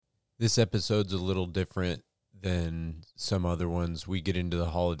This episode's a little different than some other ones. We get into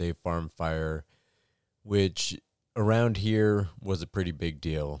the holiday farm fire, which around here was a pretty big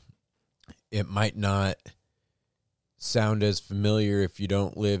deal. It might not sound as familiar if you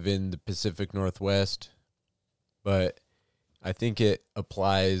don't live in the Pacific Northwest, but I think it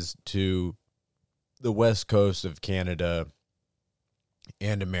applies to the west coast of Canada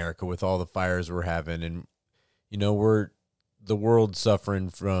and America with all the fires we're having. And, the world's suffering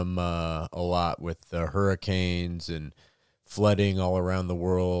from a lot with the hurricanes and flooding all around the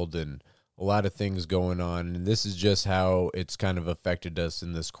world and a lot of things going on. And this is just how it's kind of affected us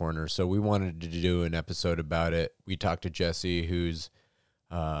in this corner. So we wanted to do an episode about it. We talked to Jesse, who's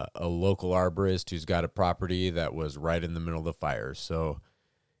a local arborist who's got a property that was right in the middle of the fire. So,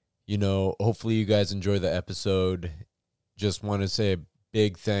 hopefully you guys enjoy the episode. Just want to say a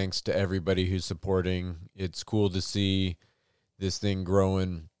big thanks to everybody who's supporting. It's cool to see this thing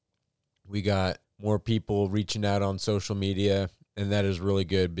growing. We got more people reaching out on social media, and that is really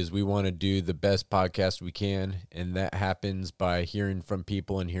good because we want to do the best podcast we can, and that happens by hearing from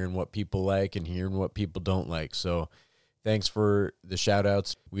people and hearing what people like and hearing what people don't like. So thanks for the shout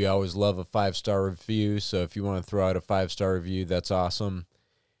outs. We always love a 5-star review, so if you want to throw out a 5-star review, that's awesome.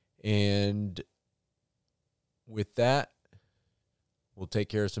 And with that, we'll take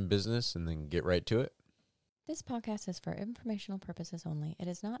care of some business and then get right to it. This podcast is for informational purposes only. It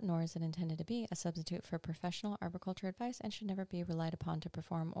is not, nor is it intended to be, a substitute for professional arboriculture advice and should never be relied upon to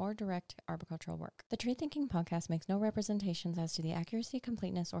perform or direct arboricultural work. The Tree Thinking Podcast makes no representations as to the accuracy,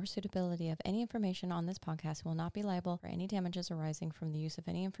 completeness, or suitability of any information on this podcast and will not be liable for any damages arising from the use of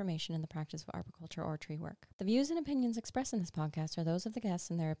any information in the practice of arboriculture or tree work. The views and opinions expressed in this podcast are those of the guests,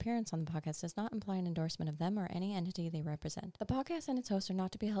 and their appearance on the podcast does not imply an endorsement of them or any entity they represent. The podcast and its hosts are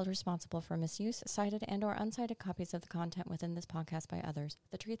not to be held responsible for misuse, cited, and or uncited copies of the content within this podcast by others.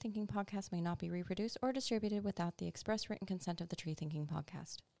 The Tree Thinking Podcast may not be reproduced or distributed without the express written consent of the Tree Thinking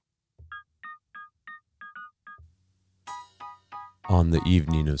Podcast. On the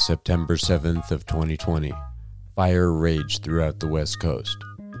evening of September 7th of 2020, fire raged throughout the West Coast.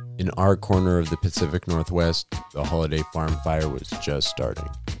 In our corner of the Pacific Northwest, the holiday farm fire was just starting.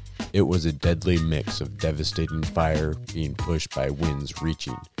 It was a deadly mix of devastating fire being pushed by winds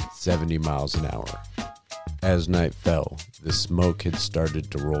reaching 70 miles an hour. As night fell, the smoke had started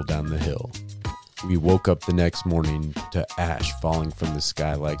to roll down the hill. We woke up the next morning to ash falling from the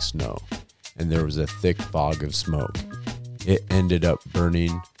sky like snow, and there was a thick fog of smoke. It ended up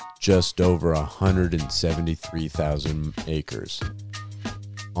burning just over 173,000 acres.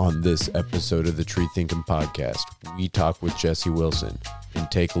 On this episode of the Tree Thinking Podcast, we talk with Jesse Wilson and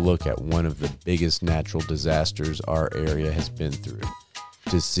take a look at one of the biggest natural disasters our area has been through,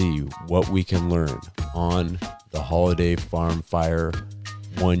 to see what we can learn on the holiday farm fire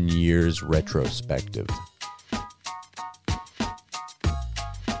 1 year's retrospective.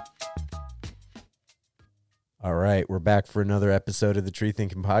 All right, we're back for another episode of the Tree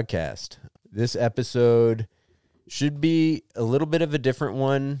Thinking Podcast. This episode should be a little bit of a different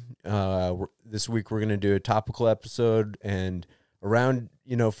one. This week we're going to do a topical episode, and around,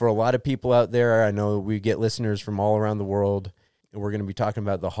 for a lot of people out there, I know we get listeners from all around the world. And we're going to be talking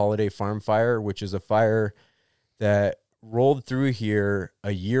about the holiday farm fire, which is a fire that rolled through here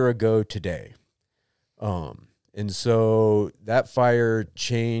a year ago today. And so that fire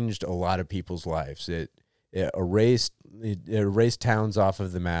changed a lot of people's lives. It erased towns off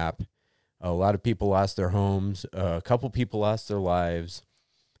of the map. A lot of people lost their homes. A couple people lost their lives.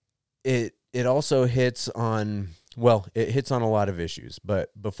 It also hits on a lot of issues. But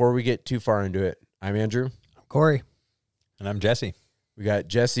before we get too far into it, I'm Andrew. I'm Corey. And I'm Jesse. We got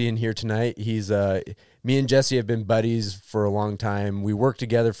Jesse in here tonight. He's me and Jesse have been buddies for a long time. We worked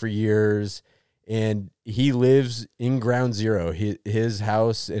together for years, and he lives in Ground Zero. His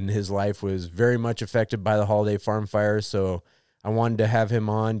house and his life was very much affected by the holiday farm fire, so I wanted to have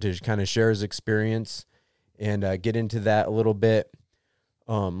him on to kind of share his experience and get into that a little bit.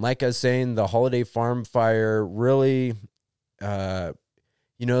 Like I was saying, the holiday farm fire really...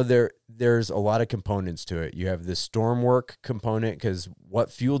 there's a lot of components to it. You have the storm work component, because what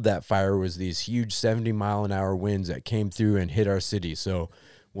fueled that fire was these huge 70-mile-an-hour winds that came through and hit our city. So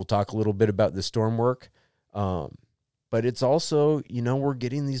we'll talk a little bit about the storm work. But it's also, we're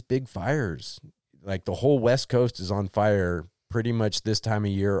getting these big fires. Like the whole West Coast is on fire pretty much this time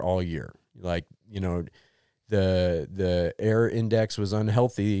of year all year. Like, the air index was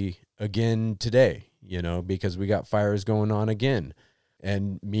unhealthy again today, because we got fires going on again.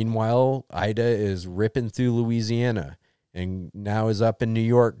 And meanwhile, Ida is ripping through Louisiana and now is up in New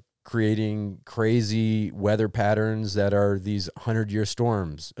York creating crazy weather patterns that are these 100-year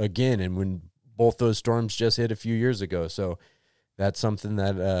storms again. And when both those storms just hit a few years ago. So that's something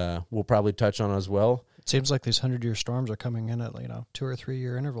that we'll probably touch on as well. It seems like these 100-year storms are coming in at 2 or 3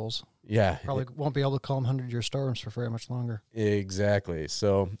 year intervals. Yeah. Probably won't be able to call them 100-year storms for very much longer. Exactly.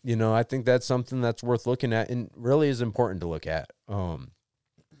 So, I think that's something that's worth looking at and really is important to look at.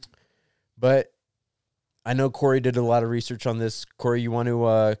 But I know Corey did a lot of research on this. Corey, you want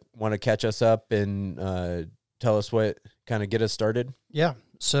to catch us up and tell us what kind of get us started? Yeah.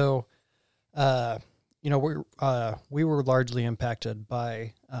 So, we were largely impacted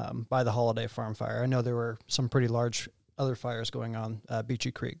by the Holiday Farm fire. I know there were some pretty large other fires going on.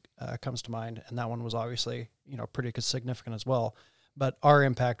 Beachy Creek comes to mind, and that one was obviously pretty significant as well. But our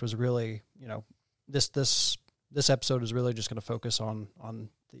impact was really this episode is really just going to focus on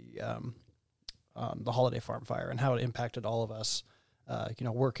the Holiday Farm fire and how it impacted all of us.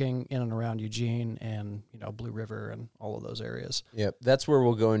 Working in and around Eugene and, Blue River and all of those areas. Yep, that's where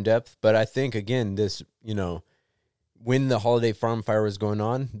we'll go in depth. But I think, again, this, when the Holiday Farm fire was going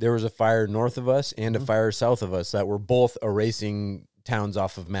on, there was a fire north of us and a fire south of us that were both erasing towns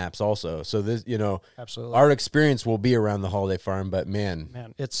off of maps also. So this, absolutely, our experience will be around the Holiday Farm, but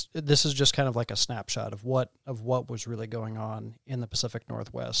man, this is just kind of like a snapshot of what was really going on in the Pacific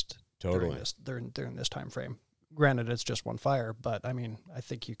Northwest totally during this time frame. Granted, it's just one fire, but I mean, I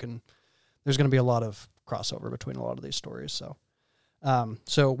think there's going to be a lot of crossover between a lot of these stories. So,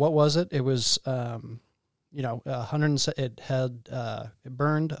 so what was it? It was, it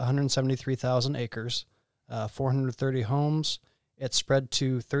burned 173,000 acres, 430 homes. It spread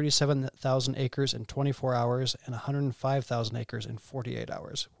to 37,000 acres in 24 hours and 105,000 acres in 48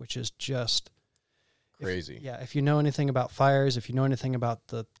 hours, which is just crazy. If you know anything about fires, if you know anything about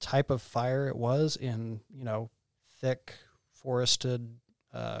the type of fire it was in, thick forested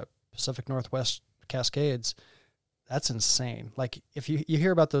Pacific Northwest Cascades, that's insane. Like if you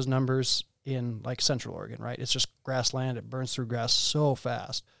hear about those numbers in like Central Oregon, right? It's just grassland. It burns through grass so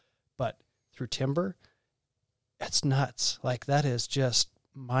fast, but through timber, it's nuts. Like that is just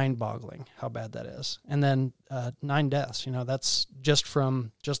mind-boggling how bad that is. And then 9 deaths, that's just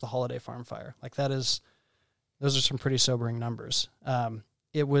from the Holiday Farm fire. Like those are some pretty sobering numbers.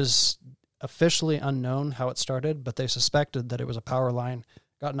 It was officially unknown how it started, but they suspected that it was a power line,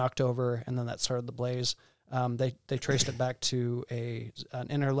 got knocked over, and then that started the blaze. They traced it back to an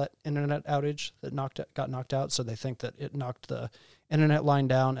internet outage that got knocked out, so they think that it knocked the internet line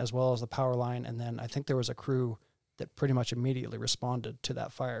down as well as the power line, and then I think there was a crew that pretty much immediately responded to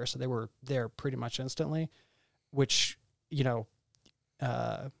that fire, so they were there pretty much instantly, which,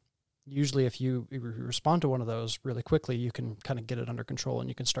 usually if you respond to one of those really quickly, you can kind of get it under control and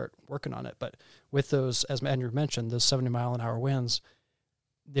you can start working on it. But with those, as Andrew mentioned, those 70-mile-an-hour winds,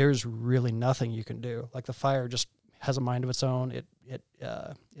 there's really nothing you can do. Like the fire just has a mind of its own.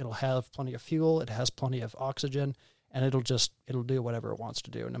 It'll have plenty of fuel. It has plenty of oxygen, and it'll do whatever it wants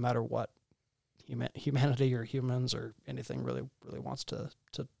to do, no matter what humanity or humans or anything really wants to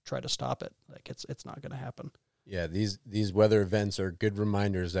try to stop it. Like it's not going to happen. Yeah, these weather events are good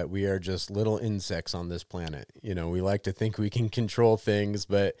reminders that we are just little insects on this planet. We like to think we can control things,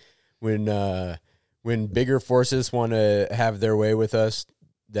 but when bigger forces want to have their way with us,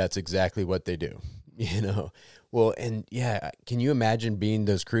 that's exactly what they do. Well, and yeah, can you imagine being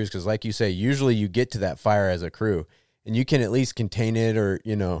those crews? Because like you say, usually you get to that fire as a crew and you can at least contain it or,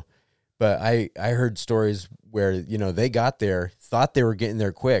 but I heard stories where, they got there, thought they were getting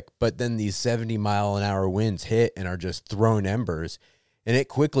there quick, but then these 70-mile-an-hour winds hit and are just throwing embers. And it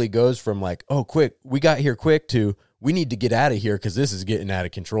quickly goes from like, oh, quick, we got here quick to we need to get out of here because this is getting out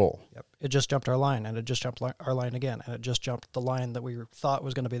of control. Yep. It just jumped our line, and it just jumped our line again, and it just jumped the line that we thought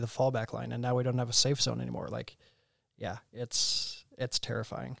was going to be the fallback line, and now we don't have a safe zone anymore. Like, yeah, it's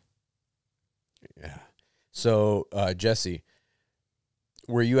terrifying. Yeah. So, Jesse,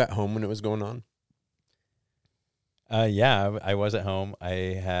 were you at home when it was going on? Yeah, I was at home.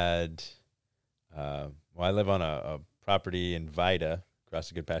 I had, I live on a property in Vida, across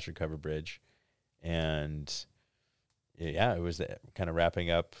the Goodpasture Covered Bridge, and yeah, it was kind of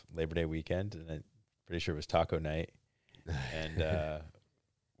wrapping up Labor Day weekend, and I'm pretty sure it was taco night, and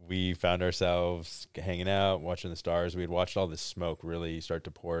we found ourselves hanging out, watching the stars. We had watched all this smoke really start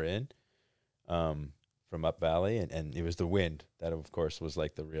to pour in from Up Valley, and it was the wind that, of course, was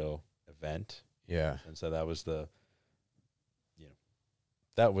like the real event. Yeah, and so that was the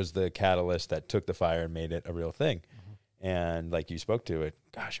catalyst that took the fire and made it a real thing. Mm-hmm. And like you spoke to it,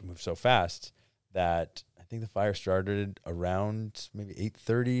 gosh, it moved so fast that I think the fire started around maybe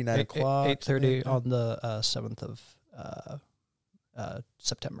 8:30, 9 o'clock. 8:30 on the 7th of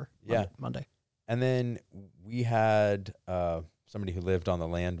September. Yeah. Monday. And then we had somebody who lived on the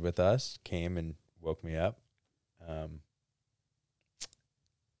land with us came and woke me up.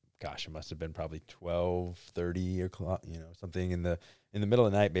 Gosh, it must have been probably 12:30 o'clock, something in the middle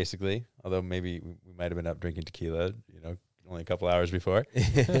of the night, basically. Although maybe we might have been up drinking tequila, only a couple hours before.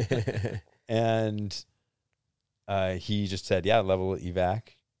 And he just said, yeah, level 3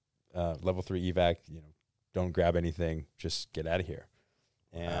 evac, don't grab anything, just get out of here.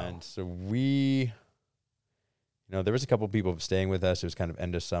 And so we, there was a couple people staying with us. It was kind of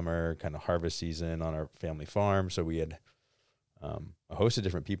end of summer, kind of harvest season on our family farm. So we had a host of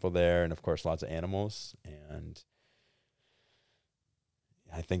different people there, and of course, lots of animals. And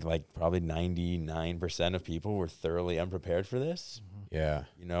I think like probably 99% of people were thoroughly unprepared for this. Yeah.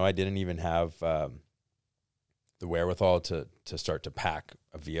 I didn't even have the wherewithal to start to pack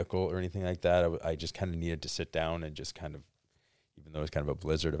a vehicle or anything like that. I just kind of needed to sit down and just kind of, even though it was kind of a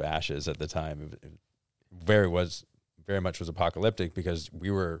blizzard of ashes at the time, it very much was apocalyptic because we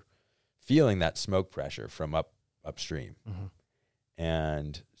were feeling that smoke pressure from upstream. Mm-hmm.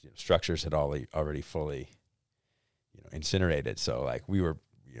 And structures had already fully, incinerated. So like we were,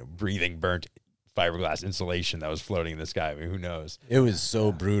 breathing burnt fiberglass insulation that was floating in the sky. I mean, who knows? It was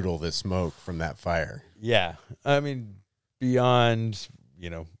so brutal, the smoke from that fire. Yeah. I mean, beyond,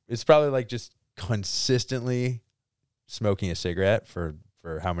 it's probably like just consistently smoking a cigarette for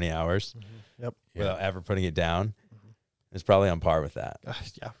how many hours Yep. without ever putting it down. It's probably on par with that.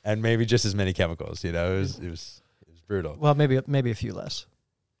 Yeah. And maybe just as many chemicals, it was brutal. Well, maybe a few less.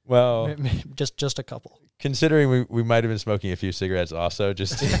 Well, just a couple. Considering we might have been smoking a few cigarettes also,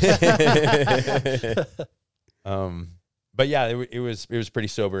 just but yeah, it was pretty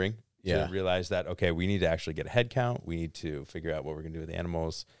sobering to realize that, okay, we need to actually get a head count. We need to figure out what we're gonna do with the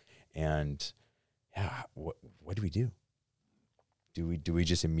animals. And yeah, what do we do? Do we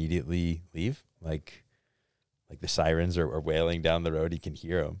just immediately leave? Like the sirens are wailing down the road, you can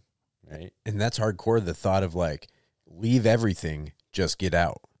hear them, right? And that's hardcore, the thought of like, leave everything, just get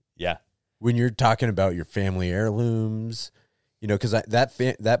out. Yeah. When you're talking about your family heirlooms, because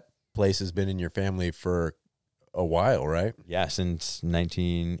that place has been in your family for a while, right? Yeah, since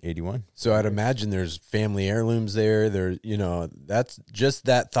 1981. So I'd imagine there's family heirlooms there. That's just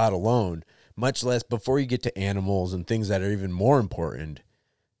that thought alone, much less before you get to animals and things that are even more important,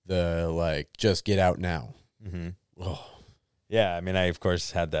 just get out now. Mm-hmm. Oh. Yeah, I mean, I, of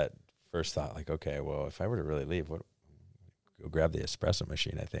course, had that first thought, like, okay, well, if I were to really leave, go grab the espresso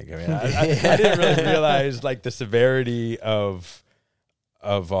machine, I think. I mean, I didn't really realize, like, the severity of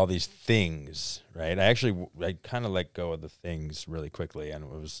all these things, right? I kind of let go of the things really quickly, and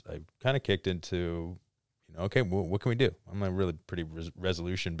I kind of kicked into, okay, well, what can we do? I'm a really pretty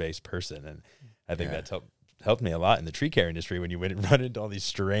resolution-based person, and I think that's helped me a lot in the tree care industry when you run into all these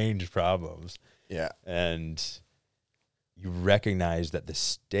strange problems. Yeah. And you recognize that the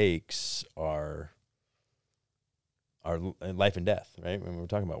stakes are life and death, right? When we were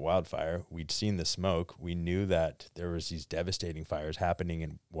talking about wildfire, we'd seen the smoke. We knew that there was these devastating fires happening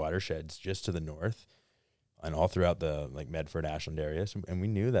in watersheds just to the north and all throughout the Medford, Ashland areas. And we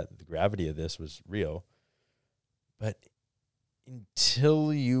knew that the gravity of this was real. But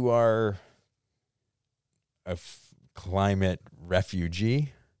until you are a climate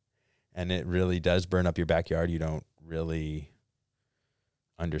refugee and it really does burn up your backyard, you don't really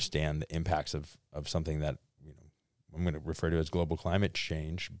understand the impacts of something that, I'm going to refer to as global climate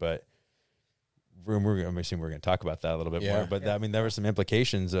change, but I'm assuming we're going to talk about that a little bit more. But there were some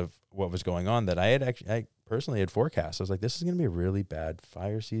implications of what was going on that I personally had forecast. I was like, this is going to be a really bad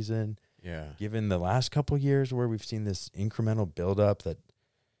fire season. Yeah. Given the last couple of years where we've seen this incremental buildup that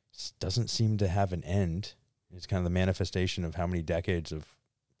doesn't seem to have an end. It's kind of the manifestation of how many decades of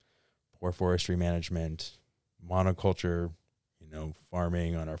poor forestry management, monoculture,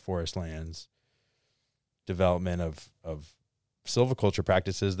 farming on our forest lands, development of silviculture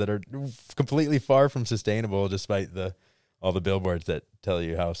practices that are completely far from sustainable, despite all the billboards that tell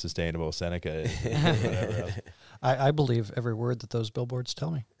you how sustainable Seneca is. Whatever else. I believe every word that those billboards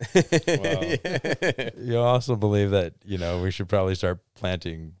tell me. Well, you also believe that, we should probably start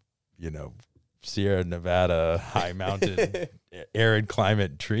planting, Sierra Nevada, high mountain, arid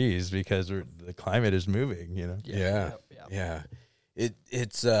climate trees because the climate is moving, Yeah.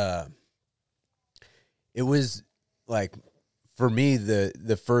 It was like, for me,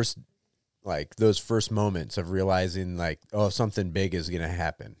 the first, those first moments of realizing something big is going to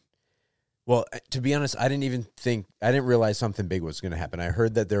happen. Well, to be honest, I didn't realize something big was going to happen. I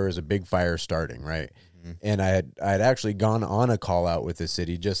heard that there was a big fire starting, right? Mm-hmm. And I had actually gone on a call out with the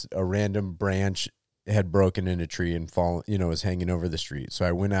city, just a random branch had broken in a tree and fallen, was hanging over the street. So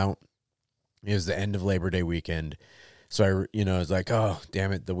I went out. It was the end of Labor Day weekend. So I was like, oh,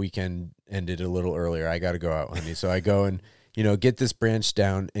 damn it. The weekend ended a little earlier. I got to go out, honey. So I go and, get this branch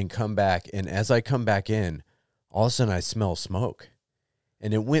down and come back. And as I come back in, all of a sudden I smell smoke.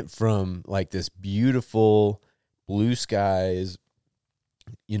 And it went from like this beautiful blue skies,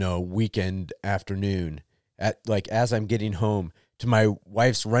 weekend afternoon as I'm getting home, to my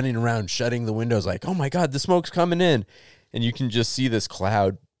wife's running around, shutting the windows like, oh my God, the smoke's coming in. And you can just see this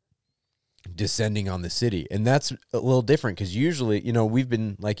cloud descending on the city. And that's a little different because usually, we've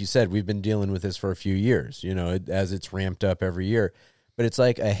been, like you said, we've been dealing with this for a few years, as it's ramped up every year. But it's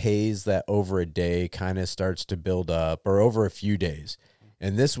like a haze that over a day kind of starts to build up, or over a few days.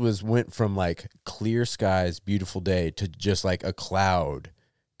 And this went from like clear skies, beautiful day, to just like a cloud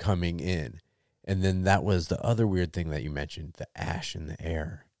coming in. And then that was the other weird thing that you mentioned, the ash in the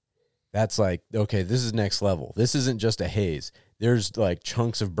air. That's like, okay, this is next level. This isn't just a haze. There's like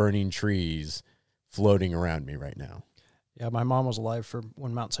chunks of burning trees floating around me right now. Yeah, my mom was alive for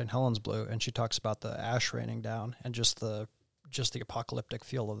when Mount St. Helens blew, and she talks about the ash raining down and just the apocalyptic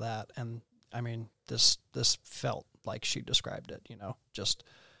feel of that. And I mean, this felt like she described it, just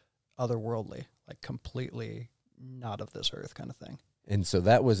otherworldly, like completely not of this earth kind of thing. And so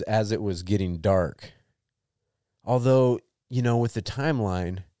that was as it was getting dark. Although, with the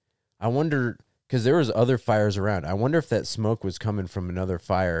timeline, I wonder, because there was other fires around, I wonder if that smoke was coming from another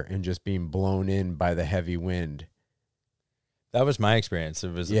fire and just being blown in by the heavy wind. That was my experience.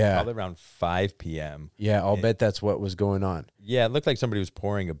 It was probably around 5 p.m. Yeah, I'll bet that's what was going on. Yeah, it looked like somebody was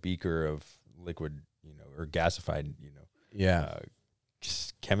pouring a beaker of liquid, or gasified,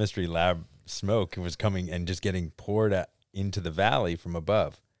 just chemistry lab smoke was coming and just getting poured into the valley from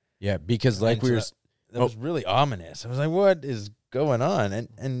above. Yeah, because that was really ominous. I was like, what is going on?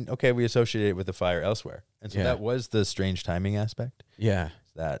 And okay, we associated it with the fire elsewhere. And so that was the strange timing aspect. Yeah.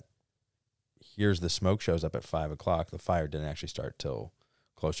 That here's the smoke shows up at 5 o'clock. The fire didn't actually start till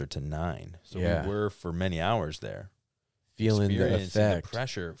closer to 9. So we were for many hours there. Feeling the effect. The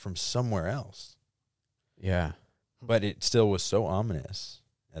pressure from somewhere else. Yeah. But it still was so ominous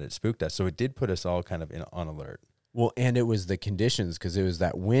that it spooked us. So it did put us all kind of on alert. Well, and it was the conditions, because it was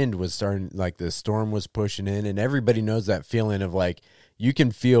that wind was starting, like the storm was pushing in, and everybody knows that feeling of like, you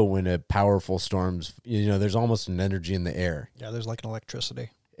can feel when a powerful storm's, there's almost an energy in the air. Yeah, there's like an electricity.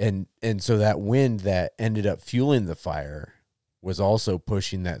 And so that wind that ended up fueling the fire was also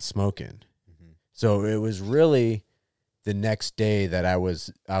pushing that smoke in. Mm-hmm. So it was really the next day that I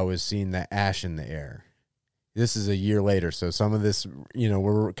was seeing that ash in the air. This is a year later, so some of this,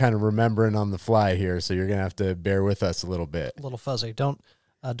 we're kind of remembering on the fly here, so you're going to have to bear with us a little bit. A little fuzzy. Don't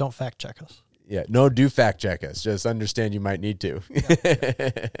fact check us. Yeah, no, do fact check us. Just understand you might need to.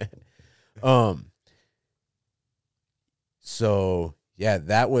 Yeah. So, yeah,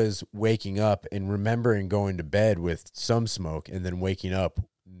 that was waking up and remembering going to bed with some smoke, and then waking up.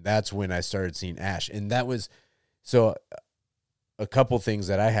 That's when I started seeing ash. And that was, so a couple things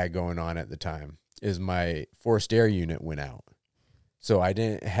that I had going on at the time is my forced air unit went out. So I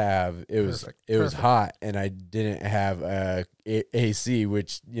didn't have, it was hot, and I didn't have AC,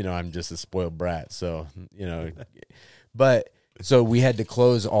 which, I'm just a spoiled brat. So, but so we had to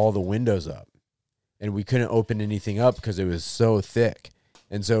close all the windows up, and we couldn't open anything up because it was so thick.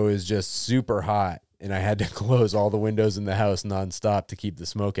 And so it was just super hot, and I had to close all the windows in the house nonstop to keep the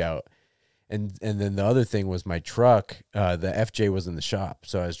smoke out. And then the other thing was my truck, the FJ was in the shop.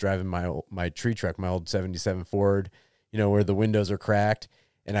 So I was driving my tree truck, my old 77 Ford, where the windows are cracked.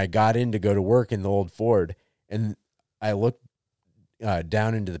 And I got in to go to work in the old Ford. And I looked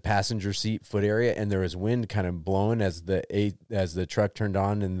down into the passenger seat foot area, and there was wind kind of blowing as the truck turned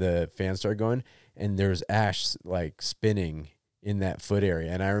on and the fan started going. And there was ash like spinning in that foot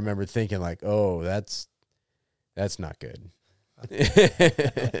area. And I remember thinking like, oh, that's not good.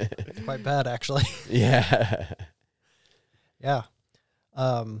 Quite bad, actually. Yeah. Yeah.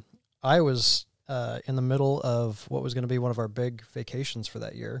 I was in the middle of what was going to be one of our big vacations for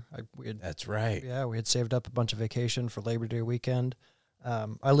that year. That's right. Yeah, we had saved up a bunch of vacation for Labor Day weekend.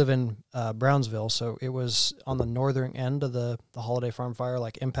 I live in Brownsville, so it was on the northern end of the Holiday Farm fire,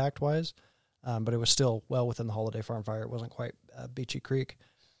 like impact-wise, but it was still well within the Holiday Farm fire. It wasn't quite Beachy Creek.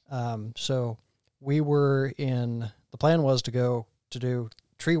 So we were the plan was to go to do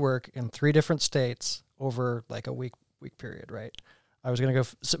tree work in 3 different states over like a week period, right? I was going to go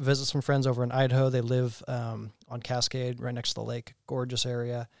visit some friends over in Idaho. They live on Cascade, right next to the lake, gorgeous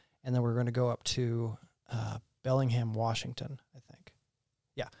area. And then we're going to go up to Bellingham, Washington, I think.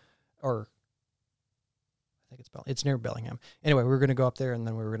 Yeah. Or I think it's near Bellingham. Anyway, we were going to go up there, and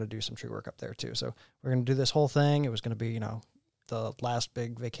then we were going to do some tree work up there too. So we are going to do this whole thing. It was going to be, the last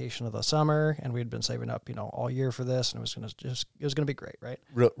big vacation of the summer, and we had been saving up, all year for this, and it was going to be great, right?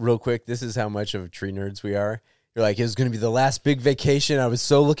 Real quick, this is how much of tree nerds we are. You're like, it was going to be the last big vacation. I was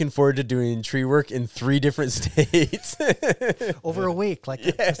so looking forward to doing tree work in 3 different states. Over a week. Like,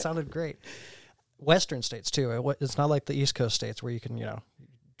 it sounded great. Western states, too. It's not like the East Coast states where you can,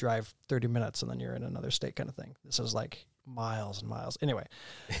 drive 30 minutes and then you're in another state kind of thing. This is like miles and miles. Anyway,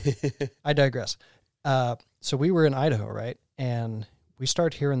 I digress. So we were in Idaho, right? And we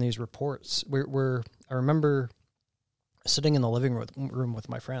start hearing these reports. I remember sitting in the living room with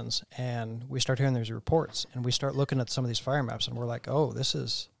my friends, and we start hearing these reports, and we start looking at some of these fire maps, and we're like, oh, this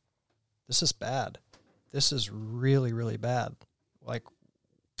is bad. This is really, really bad. Like,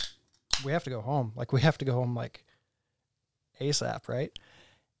 we have to go home. Like, we have to go home, like, ASAP, right?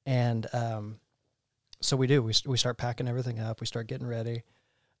 And so we do. We start packing everything up. We start getting ready.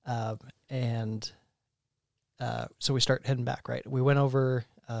 So we start heading back, right? We went over,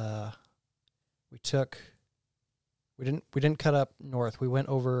 we didn't cut up north. We went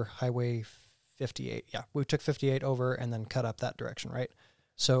over Highway 58. Yeah, we took 58 over and then cut up that direction, right?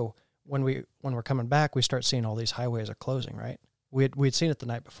 So when we're coming back, we start seeing all these highways are closing, right? We'd seen it the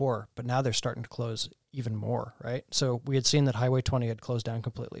night before, but now they're starting to close even more, right? So we had seen that Highway 20 had closed down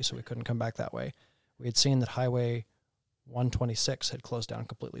completely, so we couldn't come back that way. We had seen that Highway 126 had closed down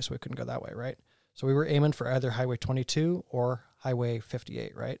completely, so we couldn't go that way, right? So we were aiming for either Highway 22 or Highway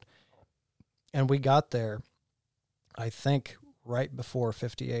 58, right? And we got there, I think, right before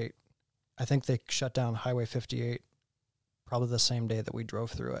 58. I think they shut down Highway 58 probably the same day that we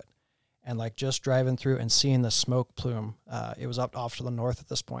drove through it. And like just driving through and seeing the smoke plume, it was up off to the north at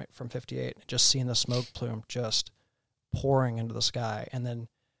this point from 58, just seeing the smoke plume just pouring into the sky. And then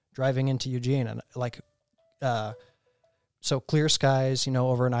driving into Eugene and so clear skies,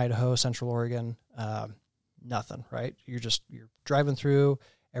 over in Idaho, Central Oregon, nothing, right? You're driving through,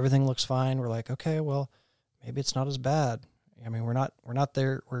 everything looks fine. We're like, okay, well, maybe it's not as bad. I mean, we're not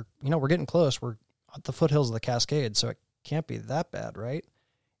there. We're getting close. We're at the foothills of the Cascades, so it can't be that bad, right?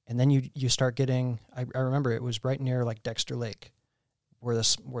 And then you start getting, I remember it was right near like Dexter Lake, where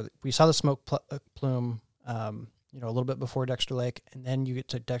we saw the smoke plume, a little bit before Dexter Lake, and then you get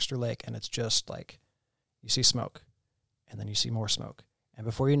to Dexter Lake, and it's just like you see smoke, and then you see more smoke, and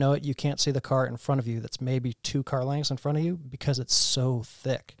before you know it, you can't see the car in front of you that's maybe 2 car lengths in front of you because it's so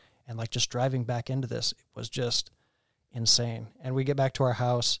thick. And like just driving back into this, it was just insane. And we get back to our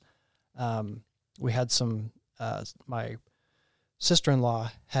house. We had some, my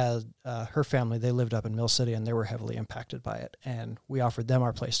sister-in-law had her family, they lived up in Mill City, and they were heavily impacted by it. And we offered them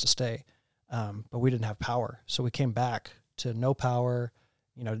our place to stay, but we didn't have power. So we came back to no power,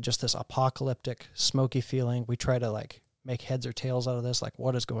 just this apocalyptic, smoky feeling. We try to like make heads or tails out of this. Like,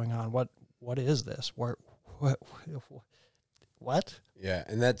 what is going on? What is this? What? Yeah,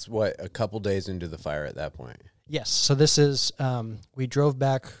 and that's a couple days into the fire at that point. Yes. So this is, we drove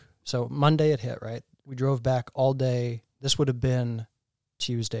back. So Monday it hit, right? We drove back all day. This would have been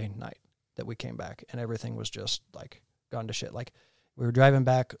Tuesday night that we came back, and everything was just like gone to shit. Like, we were driving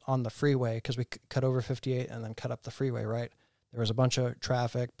back on the freeway because we cut over 58 and then cut up the freeway, right? There was a bunch of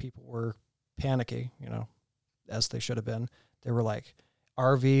traffic. People were panicky, as they should have been. They were like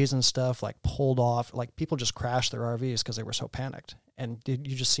RVs and stuff like pulled off. Like, people just crashed their RVs because they were so panicked. And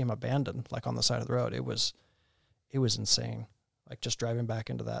you just see them abandoned, like on the side of the road. It was insane. Like, just driving back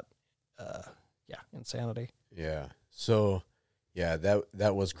into that, insanity. Yeah. So, yeah,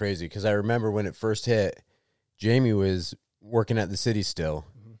 that was crazy because I remember when it first hit, Jamie was working at the city still,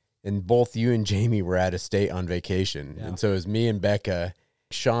 and both you and Jamie were out of state on vacation. Yeah. And so it was me and Becca,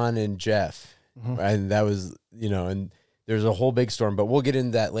 Sean and Jeff, and that was, and there's a whole big storm, but we'll get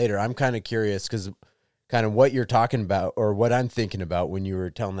into that later. I'm kind of curious because kind of what you're talking about, or what I'm thinking about when you were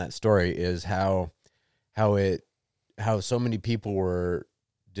telling that story, is how so many people were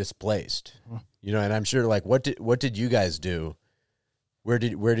displaced, and I'm sure, like, what did you guys do? Where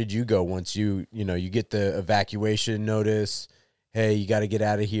did you go once you get the evacuation notice? Hey, you got to get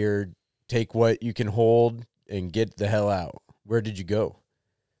out of here. Take what you can hold and get the hell out. Where did you go?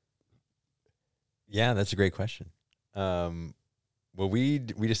 Yeah, that's a great question. Well, we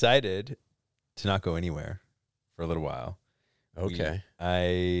decided to not go anywhere for a little while. Okay.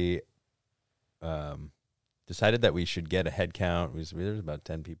 I decided that we should get a head count. There was about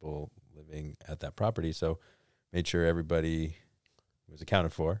 10 people living at that property, so made sure everybody was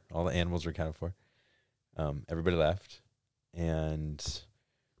accounted for. All the animals were accounted for. Everybody left, and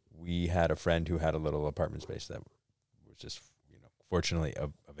we had a friend who had a little apartment space that was just, fortunately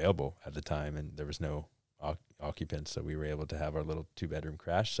available at the time, and there was no occupants. So we were able to have our little 2-bedroom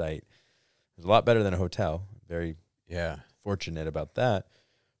crash site. It was a lot better than a hotel. Very fortunate about that.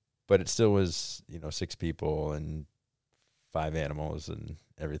 But it still was, 6 people and 5 animals and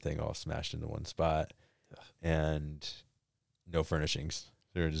everything all smashed into one spot. Ugh. And no furnishings.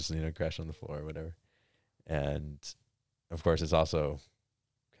 They were just, crashed on the floor or whatever. And of course, it's also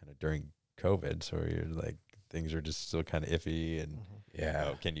kind of during COVID, so you're like, things are just still kind of iffy. And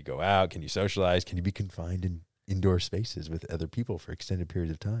can you go out? Can you socialize? Can you be confined in indoor spaces with other people for extended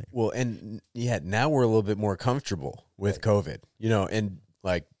periods of time? Well, and now we're a little bit more comfortable with COVID, and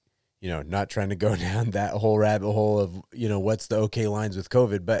like, not trying to go down that whole rabbit hole of, what's the okay lines with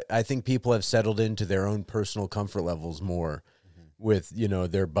COVID, but I think people have settled into their own personal comfort levels more with,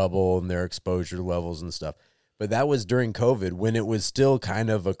 their bubble and their exposure levels and stuff. But that was during COVID when it was still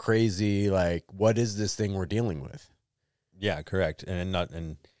kind of a crazy, like, what is this thing we're dealing with? Yeah, correct. And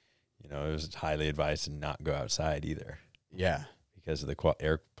it was highly advised to not go outside either. Yeah. Because of the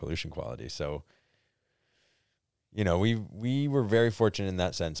air pollution quality. So, we were very fortunate in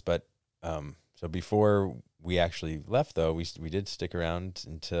that sense. But so before we actually left, though, we did stick around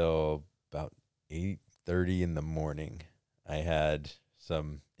until about 8:30 in the morning. I had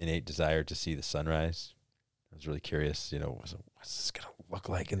some innate desire to see the sunrise. I was really curious, what's this going to look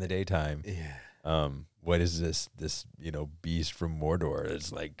like in the daytime? Yeah. What is this, beast from Mordor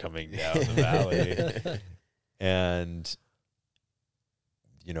that's like coming down the valley? And,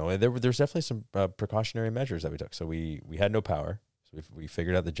 there's definitely some precautionary measures that we took. So we had no power. So we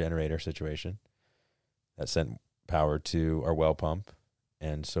figured out the generator situation that sent power to our well pump.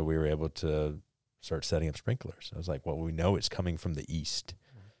 And so we were able to start setting up sprinklers. I was like, well, we know it's coming from the east.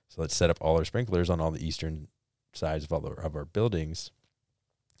 So let's set up all our sprinklers on all the eastern sides of of our buildings,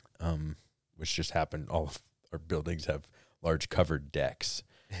 which just happened. All of our buildings have large covered decks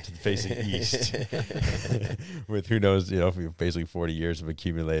facing east with who knows, basically 40 years of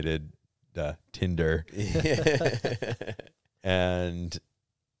accumulated tinder. And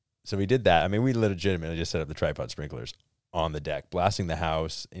so we did that. I mean, we legitimately just set up the tripod sprinklers on the deck, blasting the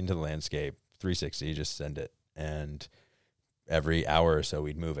house into the landscape, 360, just send it. And every hour or so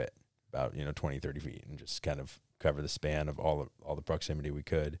we'd move it about, 20, 30 feet and just kind of cover the span of all the proximity we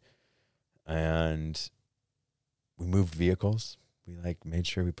could. And we moved vehicles. We made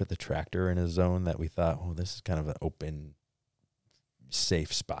sure we put the tractor in a zone that we thought, oh, this is kind of an open,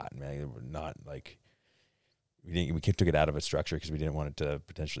 safe spot. Man, we're not we took it out of a structure because we didn't want it to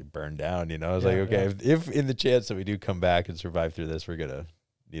potentially burn down. I was if in the chance that we do come back and survive through this, we're gonna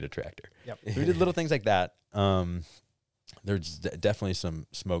need a tractor. Yep. So we did little things like that. There's definitely some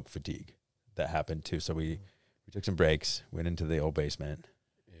smoke fatigue that happened too. So we took some breaks, went into the old basement.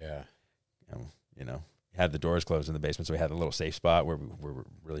 Yeah. Had the doors closed in the basement, so we had a little safe spot where we were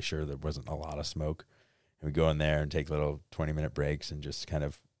really sure there wasn't a lot of smoke. And we go in there and take little 20-minute breaks and just kind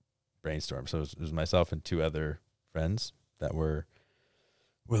of brainstorm. So it was myself and 2 other friends that were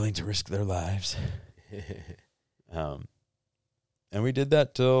willing to risk their lives. And we did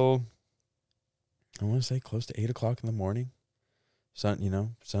that till, I want to say, close to 8 o'clock in the morning. Sun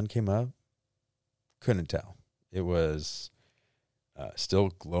came up. Couldn't tell. It was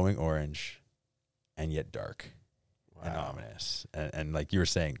still glowing orange and yet dark and ominous. And like you were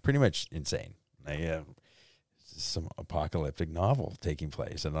saying, pretty much insane. Some apocalyptic novel taking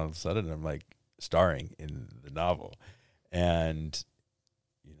place. And all of a sudden I'm starring in the novel. And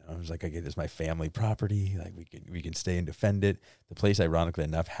I was like, okay, this is my family property. We can stay and defend it. The place, ironically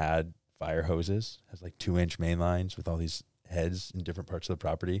enough, had fire hoses, has 2-inch main lines with all these heads in different parts of the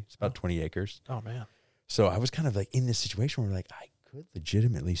property. It's about 20 acres. Oh man. So I was kind of in this situation where I could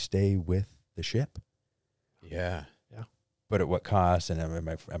legitimately stay with the ship. Yeah. Yeah. But at what cost? And I'm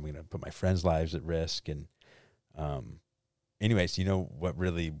going to put my friends' lives at risk. And anyways, what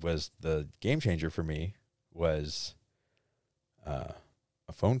really was the game changer for me was a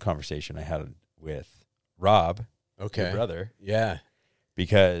phone conversation I had with Rob, your brother. Yeah.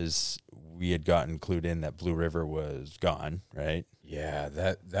 Because we had gotten clued in that Blue River was gone, right? Yeah,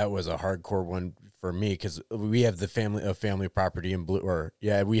 that was a hardcore one for me because we have the family property in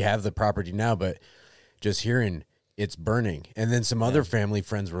we have the property now, but just hearing it's burning, and then some other family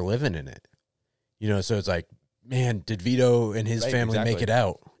friends were living in it, so it's like, man, did Vito and his family make it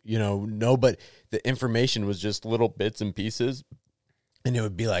out? No, but the information was just little bits and pieces, and it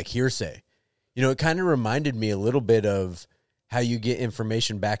would be like hearsay. It kind of reminded me a little bit of how you get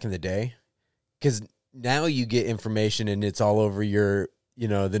information back in the day, because now you get information and it's all over your,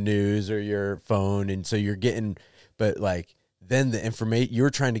 the news or your phone. And so you're getting, but then the information, you were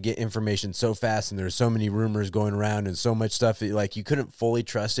trying to get information so fast, and there's so many rumors going around and so much stuff that, like, you couldn't fully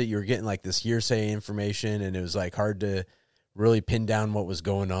trust it. You were getting like this hearsay information, and it was like hard to really pin down what was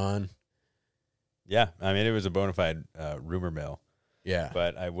going on. Yeah, I mean, it was a bona fide rumor mill. Yeah.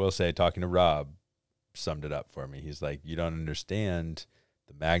 But I will say, talking to Rob summed it up for me. He's like, you don't understand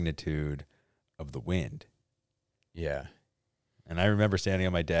the magnitude of the wind. Yeah. And I remember standing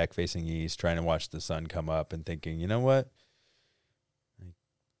on my deck facing east, trying to watch the sun come up and thinking, you know what? Like,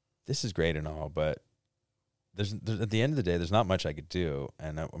 this is great and all, but there's at the end of the day, there's not much I could do.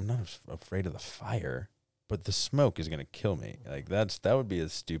 And I'm not afraid of the fire, but the smoke is going to kill me. Like, that would be the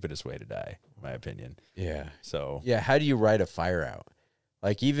stupidest way to die, in my opinion. Yeah. So, Yeah. How do you ride a fire out?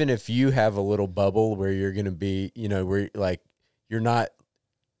 Like, even if you have a little bubble where you're going to be, you know, where like you're not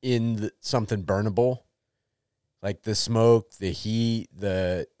in something burnable, like the smoke, the heat,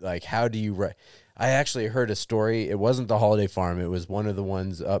 like, how do you ride? I actually heard a story. It wasn't the Holiday Farm. It was one of the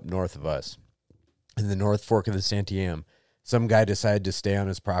ones up north of us in the North Fork of the Santiam. Some guy decided to stay on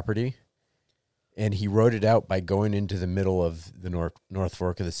his property, and he rode it out by going into the middle of the North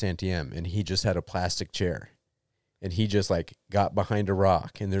Fork of the Santiam, and he just had a plastic chair. And he just, like, got behind a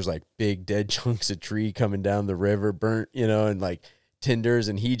rock, and there's, like, big dead chunks of tree coming down the river, burnt, you know, and, like, tinders,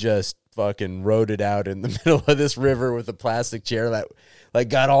 and he just fucking rode it out in the middle of this river with a plastic chair that, like,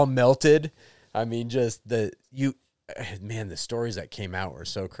 got all melted. I mean, just the stories that came out were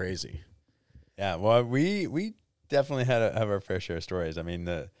so crazy. yeah, well, we definitely have our fair share of stories. I mean,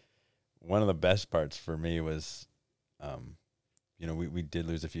 one of the best parts for me was, you know, we did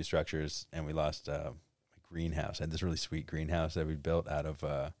lose a few structures, and we lost a greenhouse. I had this really sweet greenhouse that we built out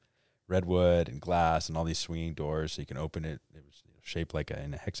of redwood and glass and all these swinging doors so you can open it. It was shaped like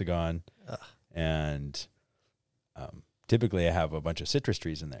in a hexagon. And typically I have a bunch of citrus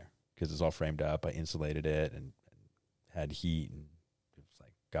trees in there because it's all framed up. I insulated it and had heat, and it was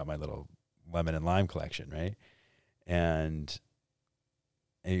like got my little lemon and lime collection, right? And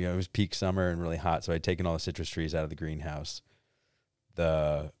you know, it was peak summer and really hot, so I'd taken all the citrus trees out of the greenhouse.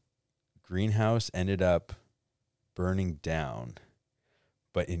 The greenhouse ended up burning down,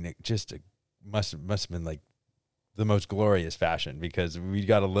 but in just must have been like the most glorious fashion, because we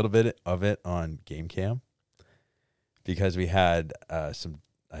got a little bit of it on game cam, because we had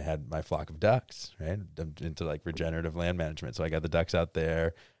I had my flock of ducks, right? I'm into like regenerative land management, so I got the ducks out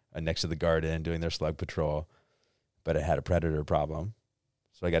there next to the garden doing their slug patrol, but it had a predator problem,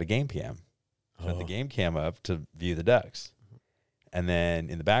 so I got a game cam. Set the game cam up to view the ducks, and then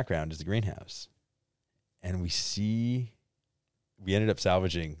in the background is the greenhouse. And we ended up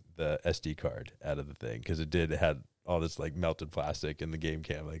salvaging the SD card out of the thing because it had all this like melted plastic in the game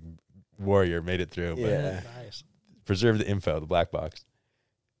cam. Like, Warrior made it through, but Nice. preserved the info, the black box.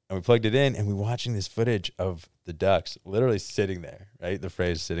 And we plugged it in, and we're watching this footage of the ducks literally sitting there, right? The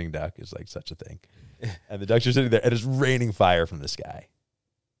phrase sitting duck is like such a thing. And the ducks are sitting there, and it's raining fire from the sky.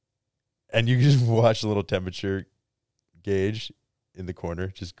 And you can just watch the little temperature gauge in the corner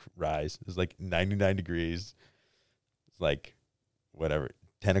just rise. It's like 99 degrees. It's like whatever,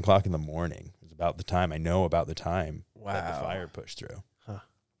 10 o'clock in the morning. It's about the time that the fire pushed through. Huh.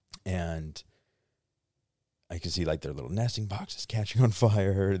 And I can see like their little nesting boxes catching on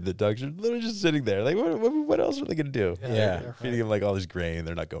fire. The ducks are literally just sitting there. Like, what else are they going to do? Yeah. Feeding them like all this grain.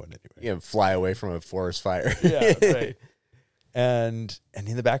 They're not going anywhere. You can fly away from a forest fire. Yeah, right. And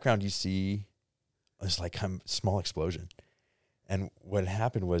in the background, you see this like small explosion. And what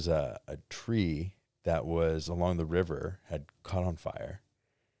happened was a tree that was along the river had caught on fire,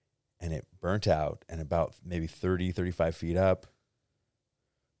 and it burnt out, and about maybe 30, 35 feet up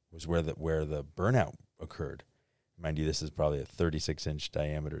was where the burnout occurred. Mind you, this is probably a 36-inch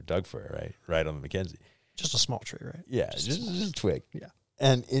diameter Doug fir, right on the Mackenzie. Just a small tree, right? Yeah, just a twig. Yeah.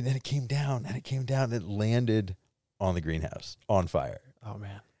 And then it came down, and it landed on the greenhouse on fire. Oh,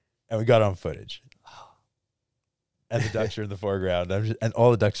 man. And we got on footage. And the ducks are in the foreground. And all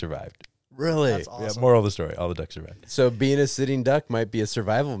the ducks survived. Really? That's awesome. Yeah, moral of the story, all the ducks survived. So being a sitting duck might be a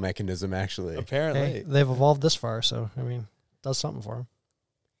survival mechanism, actually. Apparently. Hey, they've evolved this far, so, I mean, does something for them.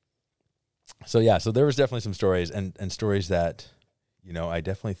 So, yeah, so there was definitely some stories and stories that, you know, I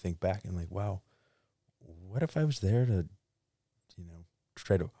definitely think back and like, wow, what if I was there to, you know,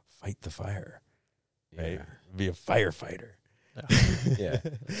 try to fight the fire, right? Yeah. Be a firefighter. Yeah.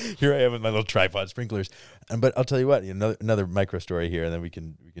 Here I am with my little tripod sprinklers. But I'll tell you what, another micro story here, and then we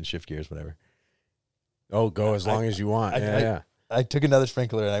can shift gears, whatever. Oh, go as long as you want. Yeah. I took another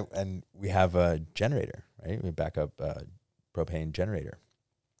sprinkler, and we have a generator, right? We have backup propane generator.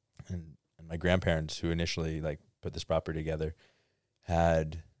 And my grandparents, who initially like put this property together,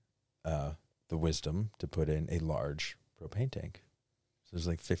 had the wisdom to put in a large propane tank. So there's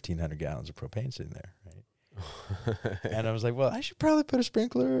like 1,500 gallons of propane sitting there, right? And I was like, well, I should probably put a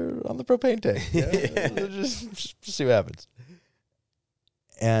sprinkler on the propane tank. Yeah? just see what happens.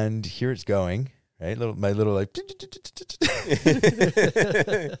 And here it's going, right? My little like,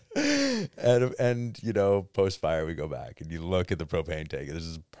 and you know, post fire we go back and you look at the propane tank. And this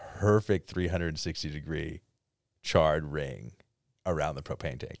is perfect 360-degree charred ring around the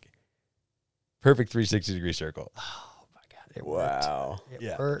propane tank. Perfect 360-degree circle. Oh my God! It Wow. worked. It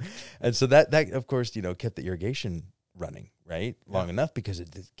Yeah. worked. And so that of course, you know, kept the irrigation running, right? Long enough because it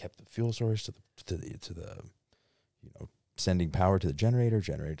kept the fuel source to the you know, sending power to the generator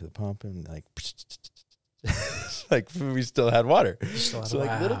to the pump, and like like we still had water. So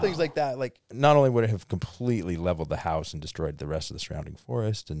like little things like that, like not only would it have completely leveled the house and destroyed the rest of the surrounding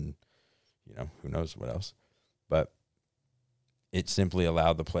forest and, you know, who knows what else, but it simply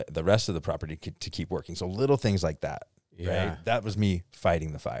allowed the rest of the property to keep working. So little things like that, right? That was me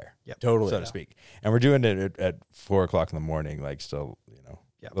fighting the fire, Totally. so to speak. And we're doing it at 4 o'clock in the morning, like still, you know,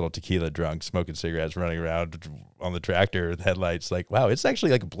 little tequila drunk, smoking cigarettes, running around on the tractor with headlights. Like, wow, it's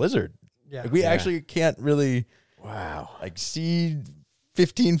actually like a blizzard. Yeah. Like we actually can't really, like see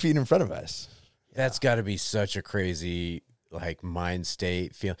 15 feet in front of us. That's got to be such a crazy like mind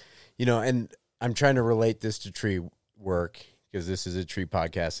state feel, you know. And I'm trying to relate this to tree work because this is a tree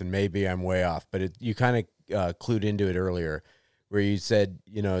podcast, and maybe I'm way off, but you kind of clued into it earlier, where you said,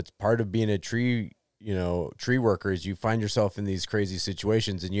 you know, it's part of being a tree, you know, tree worker is you find yourself in these crazy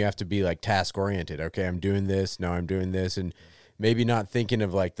situations, and you have to be like task oriented. Okay, I'm doing this now. I'm doing this, and maybe not thinking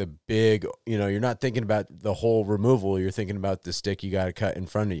of like the big, you know, you're not thinking about the whole removal. You're thinking about the stick you got to cut in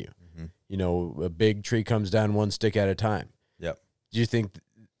front of you. Mm-hmm. You know, a big tree comes down one stick at a time. Yep. Do you think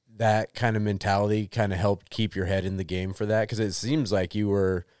that kind of mentality kind of helped keep your head in the game for that? Because it seems like you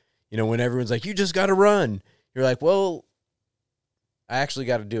were, you know, when everyone's like, you just got to run, you're like, well, I actually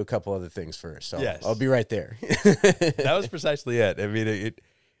got to do a couple other things first. So Yes. I'll be right there. That was precisely it. I mean,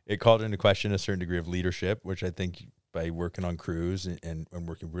 it called into question a certain degree of leadership, which I think by working on crews and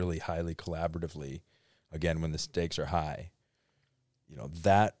working really highly collaboratively, again, when the stakes are high, you know,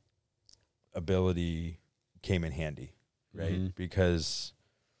 that ability came in handy, right? Mm-hmm. Because,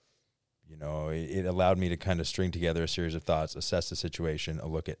 you know, it allowed me to kind of string together a series of thoughts, assess the situation, a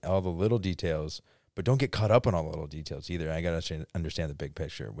look at all the little details, but don't get caught up on all the little details either. I got to understand the big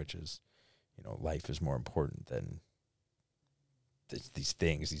picture, which is, you know, life is more important than these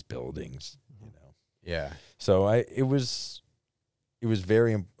things, these buildings, you know. Yeah. So it was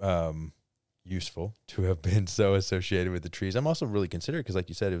very useful to have been so associated with the trees. I'm also really considerate because, like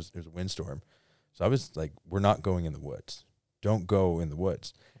you said, it was a windstorm. So I was like, we're not going in the woods. Don't go in the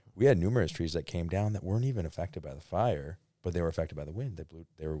woods. We had numerous trees that came down that weren't even affected by the fire, but they were affected by the wind. It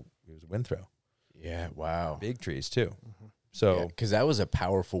was a wind throw. Yeah. Wow. Big trees too. Mm-hmm. So because that was a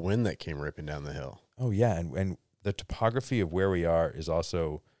powerful wind that came ripping down the hill. Oh yeah, and the topography of where we are is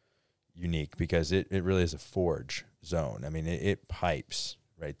also unique because it really is a forge zone. I mean, it pipes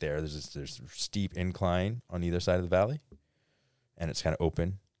right there. There's a steep incline on either side of the valley, and it's kind of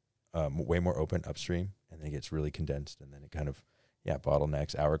open, way more open upstream, and then it gets really condensed, and then it kind of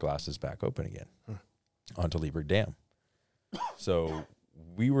bottlenecks, hourglasses back open again onto Lieberg Dam. So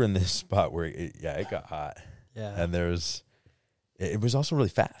we were in this spot where it got hot, and it was also really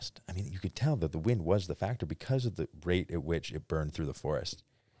fast. I mean, you could tell that the wind was the factor because of the rate at which it burned through the forest.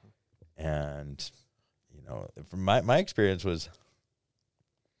 And, you know, from my experience was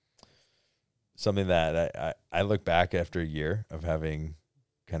something that I look back after a year of having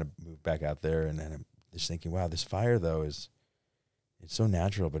kind of moved back out there, and then I'm just thinking, wow, this fire, though, it's so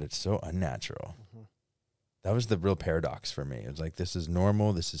natural, but it's so unnatural. Mm-hmm. That was the real paradox for me. It was like, this is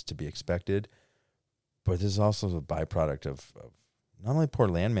normal, this is to be expected, but this is also the byproduct of not only poor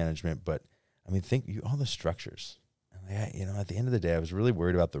land management, but I mean, all the structures. And you know, at the end of the day, I was really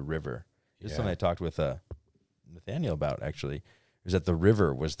worried about the river. This is something I talked with Nathaniel about, actually, is that the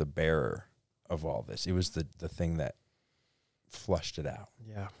river was the bearer of all this. It was the thing that flushed it out.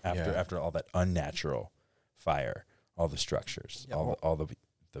 Yeah. After all that unnatural fire, all the structures, all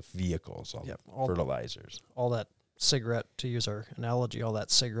the vehicles, all the fertilizers. All that cigarette, to use our analogy, all that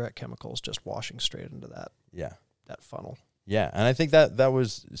cigarette chemicals just washing straight into that funnel. Yeah, and I think that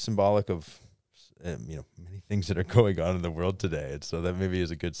was symbolic of you know, many things that are going on in the world today. And so that maybe is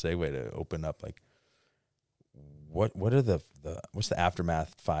a good segue to open up, like, what are what's the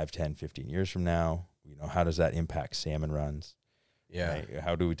aftermath 5, 10, 15 years from now? You know, how does that impact salmon runs? Yeah. Right?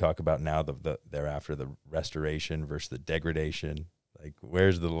 How do we talk about now the thereafter, the restoration versus the degradation? Like,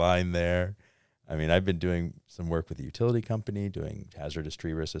 where's the line there? I mean, I've been doing some work with the utility company, doing hazardous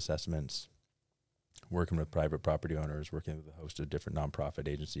tree risk assessments. working with private property owners, working with a host of different nonprofit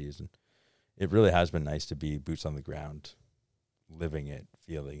agencies. And it really has been nice to be boots on the ground, living it,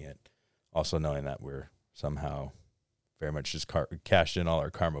 feeling it, also knowing that we're somehow very much just cashed in all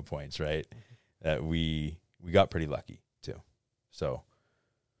our karma points, right? That we got pretty lucky too. So,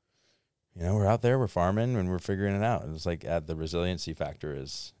 we're out there, we're farming, and we're figuring it out. And it's like the resiliency factor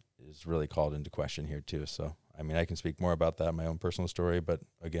is really called into question here too. So, I mean, I can speak more about that in my own personal story, but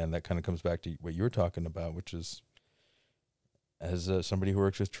again, that kind of comes back to what you were talking about, which is as somebody who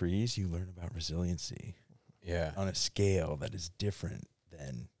works with trees, you learn about resiliency. Yeah. On a scale that is different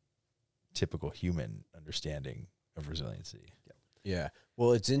than typical human understanding of resiliency. Yeah.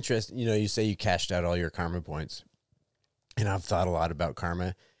 Well, it's interesting. You say you cashed out all your karma points, and I've thought a lot about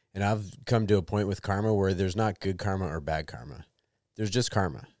karma, and I've come to a point with karma where there's not good karma or bad karma. There's just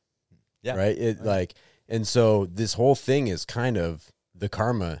karma. Yeah. Right. And so this whole thing is kind of the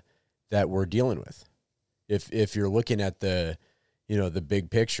karma that we're dealing with. If you're looking at the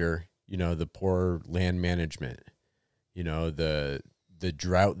big picture, the poor land management, the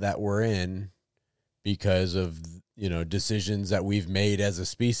drought that we're in because of, decisions that we've made as a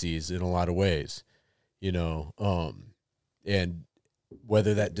species in a lot of ways, and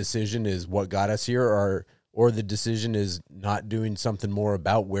whether that decision is what got us here or the decision is not doing something more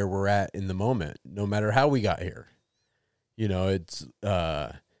about where we're at in the moment, no matter how we got here. It's,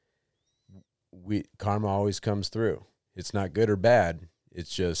 karma always comes through. It's not good or bad.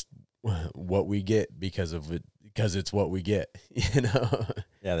 It's just what we get because it's what we get,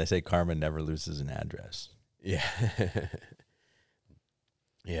 Yeah, they say karma never loses an address. Yeah.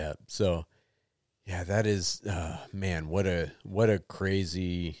 Yeah. So, yeah, that is, man, what a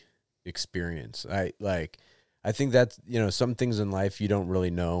crazy experience. I think that's, some things in life you don't really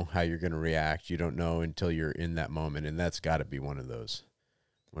know how you're going to react. You don't know until you're in that moment. And that's got to be one of those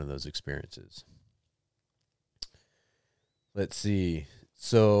experiences. Let's see.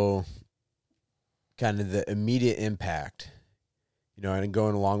 So kind of the immediate impact, and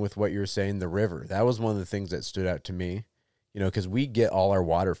going along with what you were saying, the river, that was one of the things that stood out to me, because we get all our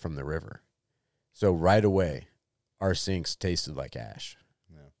water from the river. So right away, our sinks tasted like ash.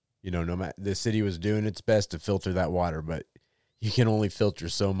 Yeah. No matter, the city was doing its best to filter that water, but you can only filter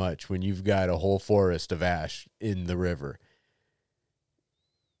so much when you've got a whole forest of ash in the river.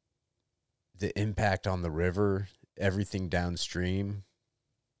 The impact on the river, everything downstream,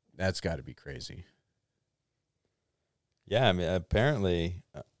 that's got to be crazy. Yeah, I mean, apparently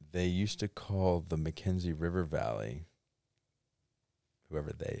they used to call the Mackenzie River Valley,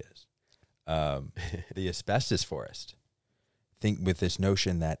 whoever they is, the asbestos forest. Think with this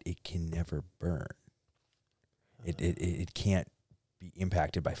notion that it can never burn. It can't be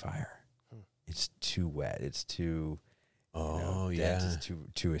impacted by fire. It's too wet. It's too dense. It's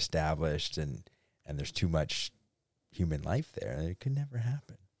too established, and there's too much human life there. It could never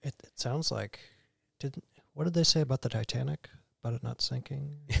happen. It sounds like what did they say about the Titanic? About it not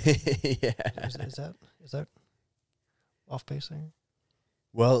sinking? Yeah. Is that off base there?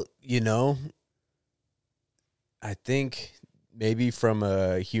 Well, I think maybe from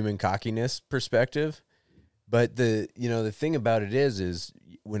a human cockiness perspective, but the thing about it is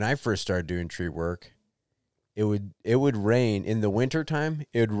when I first started doing tree work, it would rain in the wintertime.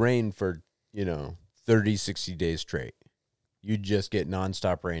 It would rain for, 30, 60 days straight. You'd just get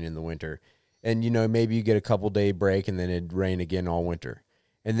nonstop rain in the winter. And, maybe you get a couple day break and then it'd rain again all winter.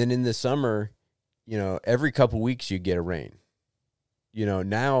 And then in the summer, every couple weeks you get a rain.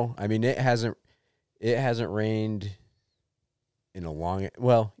 Now, I mean, it hasn't rained in a long,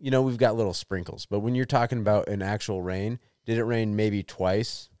 we've got little sprinkles, but when you're talking about an actual rain, did it rain maybe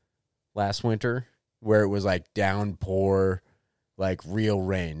twice last winter where it was like downpour, like real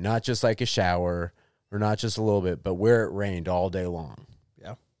rain, not just like a shower or not just a little bit, but where it rained all day long.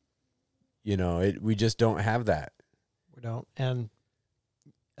 Yeah. We just don't have that. We don't. And,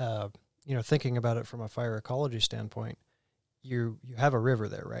 thinking about it from a fire ecology standpoint, you have a river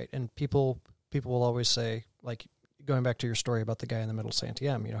there, right? And people will always say, like, going back to your story about the guy in the middle of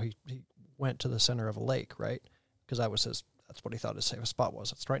Santiam, he went to the center of a lake, right? Because that's what he thought his safest spot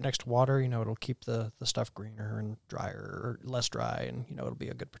was. It's right next to water, it'll keep the stuff greener and drier or less dry, and, it'll be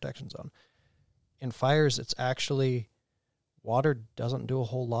a good protection zone. In fires, it's actually, water doesn't do a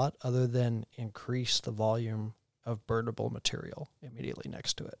whole lot other than increase the volume of burnable material immediately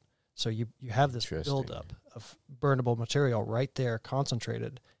next to it. So you have this buildup of burnable material right there,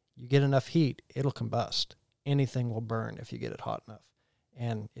 concentrated. You get enough heat, it'll combust. Anything will burn if you get it hot enough.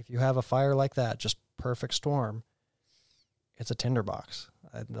 And if you have a fire like that, just perfect storm, it's a tinderbox.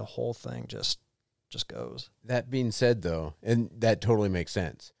 And the whole thing just goes. That being said, though, and that totally makes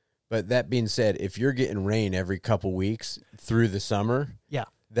sense, But that being said, if you're getting rain every couple weeks through the summer, Yeah.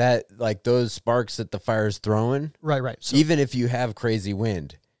 that like those sparks that the fire's throwing, Right. So even if you have crazy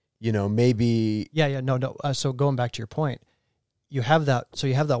wind, maybe. no. So going back to your point, you have that. So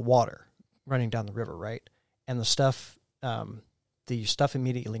you have that water running down the river, right? And the stuff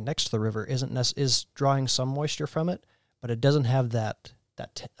immediately next to the river is drawing some moisture from it, but it doesn't have the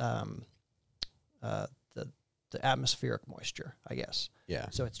atmospheric moisture, I guess. Yeah.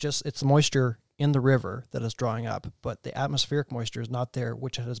 So it's the moisture in the river that is drawing up, but the atmospheric moisture is not there,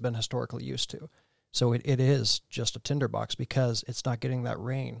 which it has been historically used to. So it is just a tinderbox because it's not getting that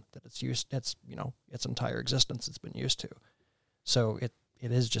rain that its its entire existence it's been used to. So it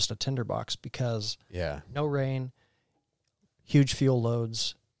is just a tinderbox because no rain, huge fuel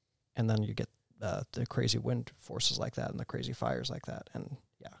loads, and then you get the crazy wind forces like that and the crazy fires like that. And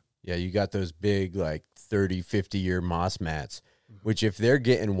Yeah, you got those big, like 30, 50-year moss mats, which if they're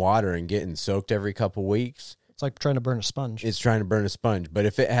getting water and getting soaked every couple weeks, it's like trying to burn a sponge. it's trying to burn a sponge. But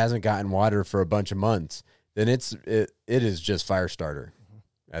if it hasn't gotten water for a bunch of months, then it is just fire starter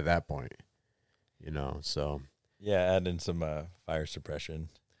at that point, so. Yeah, add in some fire suppression.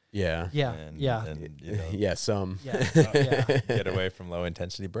 Yeah. And, Yeah, some. get away from low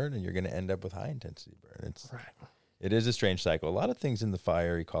intensity burn, and you're going to end up with high intensity burn. It is a strange cycle. A lot of things in the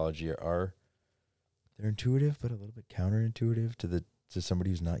fire ecology they're intuitive, but a little bit counterintuitive to somebody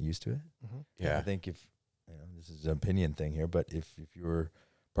who's not used to it. Mm-hmm. Yeah. I think if this is an opinion thing here, but if you were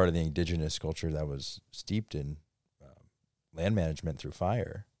part of the indigenous culture that was steeped in land management through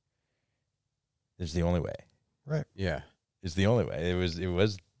fire, it's the only way. Right. Yeah. It's the only way. It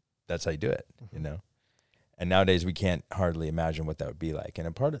was. That's how you do it. And nowadays we can't hardly imagine what that would be like.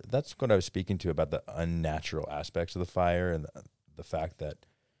 And that's what I was speaking to about the unnatural aspects of the fire and the fact that,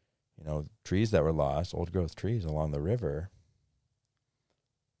 trees that were lost, old growth trees along the river,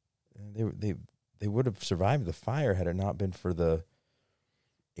 they would have survived the fire had it not been for the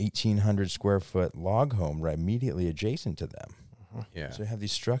 1,800 square foot log home right immediately adjacent to them. Yeah. So you have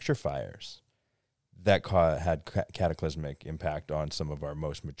these structure fires that had cataclysmic impact on some of our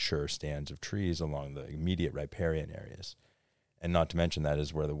most mature stands of trees along the immediate riparian areas. And not to mention that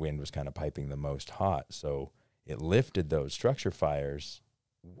is where the wind was kind of piping the most hot. So it lifted those structure fires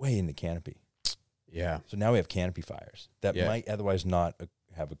way in the canopy. Yeah. So now we have canopy fires that might otherwise not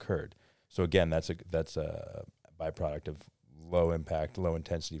have occurred. So again, that's a byproduct of low impact, low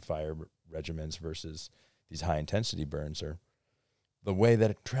intensity fire regimens versus these high intensity burns are the way that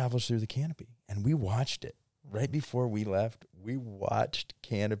it travels through the canopy. And we watched it right before we left. We watched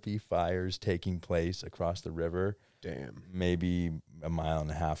canopy fires taking place across the river. Damn. Maybe a mile and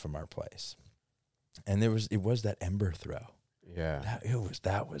a half from our place. And it was that ember throw. Yeah.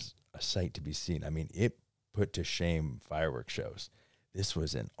 That was a sight to be seen. I mean, it put to shame fireworks shows. This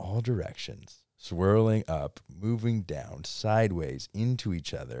was in all directions, swirling up, moving down, sideways into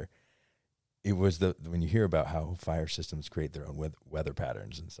each other. It was when you hear about how fire systems create their own weather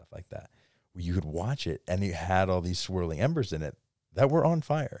patterns and stuff like that, you could watch it and it had all these swirling embers in it that were on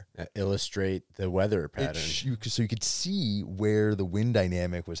fire. That illustrate the weather pattern. So you could see where the wind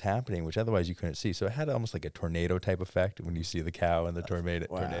dynamic was happening, which otherwise you couldn't see. So it had almost like a tornado type effect when you see the cow and the tornado.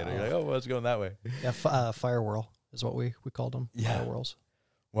 Wow. Tornado. You're like, oh, well, it's going that way. Yeah, fire whirl is what we called them. Yeah. Fire whirls.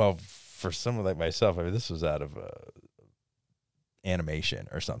 Well, for someone like myself, I mean, this was out of animation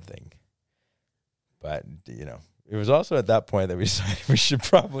or something. But, it was also at that point that we decided we should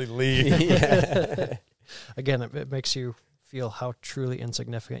probably leave. Yeah. Again, it makes you feel how truly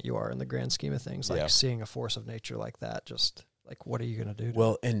insignificant you are in the grand scheme of things. Like seeing a force of nature like that, just like, what are you going to do?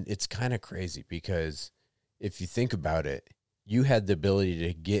 Well, and it's kind of crazy because if you think about it, you had the ability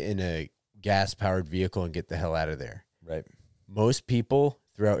to get in a gas-powered vehicle and get the hell out of there. Right. Most people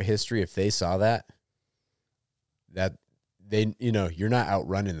throughout history, if they saw that they, you're not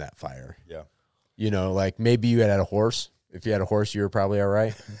outrunning that fire. Yeah. Like maybe you had a horse. If you had a horse, you were probably all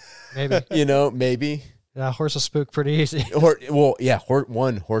right. Maybe. Maybe. Yeah, horses spook pretty easy.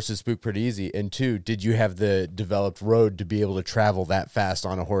 Horses spook pretty easy. And two, did you have the developed road to be able to travel that fast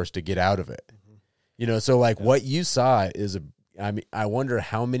on a horse to get out of it? Mm-hmm. So like what you saw is I wonder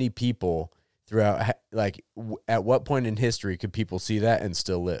how many people throughout, like at what point in history could people see that and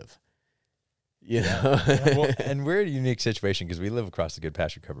still live? Well, and we're in a unique situation because we live across the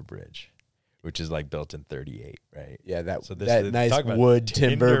Goodpasture Covered Bridge, which is like built in 38, right? Yeah, that nice talk about wood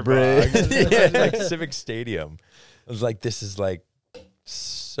timber bridge. It's like Civic Stadium. I was like, this is like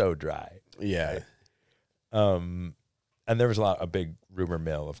so dry. Yeah. Right? And there was a big rumor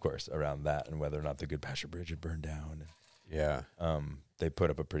mill, of course, around that and whether or not the Goodpasture Bridge had burned down. Yeah. They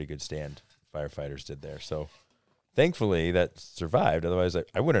put up a pretty good stand. Firefighters did there. So thankfully that survived. Otherwise,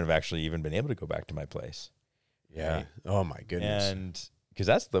 I wouldn't have actually even been able to go back to my place. Yeah. Right. Oh my goodness. And because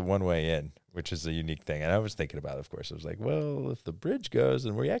that's the one way in, which is a unique thing. And I was thinking about it, of course. I was like, well, if the bridge goes,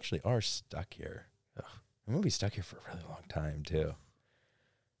 then we actually are stuck here. I'm going to be stuck here for a really long time, too.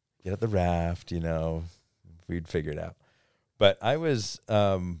 Get up the raft, we'd figure it out. But I was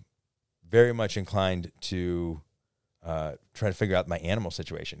very much inclined to try to figure out my animal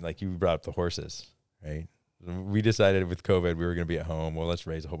situation. Like you brought up the horses, right? We decided with COVID we were going to be at home. Well, let's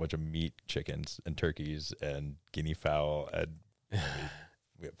raise a whole bunch of meat, chickens and turkeys and guinea fowl. And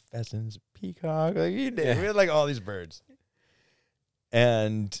we have pheasants, peacock, like you did. We had like all these birds.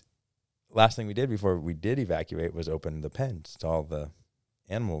 And last thing we did before we did evacuate was open the pens to all the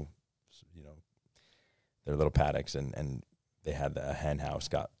animal, their little paddocks. And they had the hen house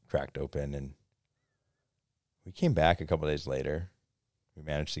got cracked open. And we came back a couple of days later. We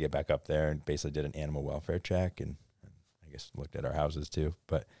managed to get back up there and basically did an animal welfare check and I guess looked at our houses too.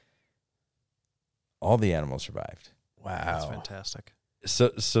 But all the animals survived. Wow. That's fantastic. So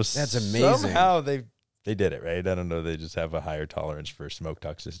that's amazing. Somehow they did it, right? I don't know. They just have a higher tolerance for smoke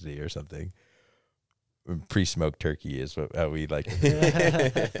toxicity or something. Pre-smoked turkey is how we like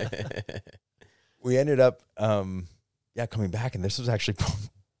it. We ended up, coming back, and this was actually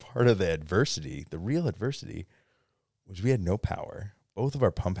part of the adversity. The real adversity was we had no power. Both of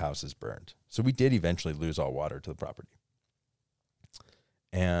our pump houses burned. So we did eventually lose all water to the property.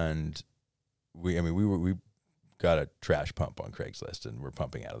 And we got a trash pump on Craigslist and we're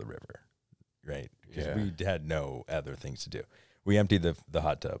pumping out of the river, right? Because we had no other things to do. We emptied the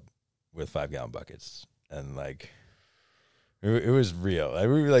hot tub with 5-gallon buckets and it was real. I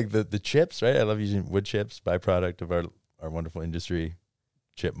really like the chips, right? I love using wood chips, byproduct of our wonderful industry,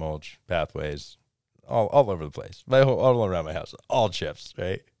 chip mulch, pathways, all over the place. All around my house, all chips,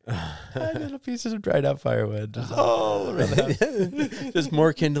 right? Little pieces of dried out firewood, just all around the house. Just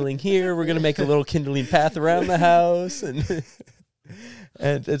more kindling here. We're gonna make a little kindling path around the house, and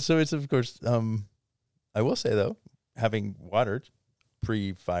so it's of course. I will say though, having water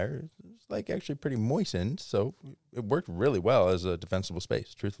pre-fire is like actually pretty moistened, so it worked really well as a defensible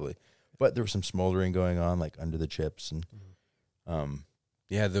space, truthfully. But there was some smoldering going on, like under the chips, and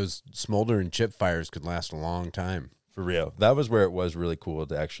yeah, those smoldering chip fires could last a long time. For real. That was where it was really cool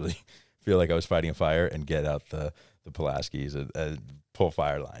to actually feel like I was fighting a fire and get out the Pulaskis and pull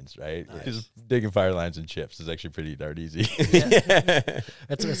fire lines, right? Nice. Just digging fire lines and chips is actually pretty darn easy. Yeah.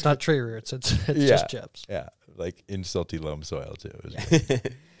 It's not tree roots. It's just chips. Yeah, like in silty loam soil too. It was really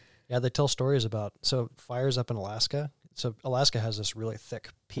Yeah, they tell stories about fires up in Alaska. So Alaska has this really thick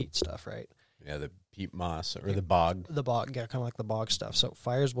peat stuff, right? Yeah, the peat moss or the bog. The bog, yeah, kind of like the bog stuff. So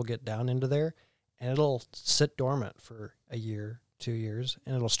fires will get down into there, and it'll sit dormant for a year, 2 years,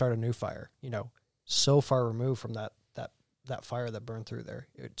 and it'll start a new fire. So far removed from that fire that burned through there.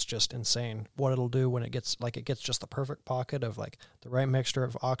 It's just insane what it'll do when it gets just the perfect pocket of like the right mixture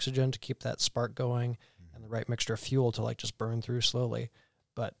of oxygen to keep that spark going, and the right mixture of fuel to like just burn through slowly.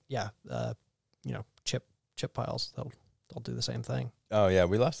 But yeah, chip piles, they'll do the same thing. Oh yeah,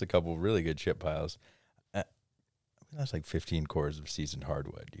 we lost a couple really good chip piles. We lost like 15 cores of seasoned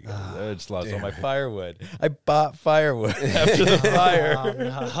hardwood. You guys, I just lost all my firewood. I bought firewood after the fire. Oh,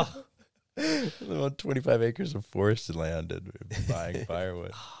 no. About 25 acres of forested land and buying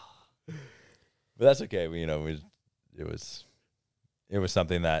firewood. But that's okay. It was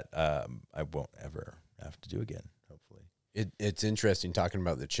something that I won't ever have to do again. Hopefully, It's interesting talking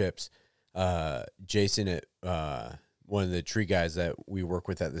about the chips. Jason at one of the tree guys that we work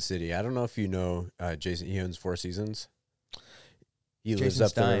with at the city. I don't know if you know Jason. He owns Four Seasons. He Jason lives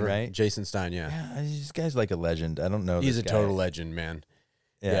up Stein, there, right? Jason Stein, yeah. Yeah, this guy's like a legend. I don't know. He's this a guy. total legend, man.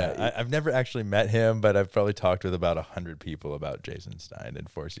 Yeah, I've never actually met him, but I've probably talked with about 100 people about Jason Stein and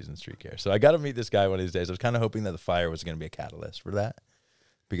Four Seasons Tree Care. So I got to meet this guy one of these days. I was kind of hoping that the fire was going to be a catalyst for that,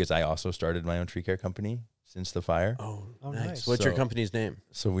 because I also started my own tree care company since the fire. Oh, nice. nice. What's your company's name?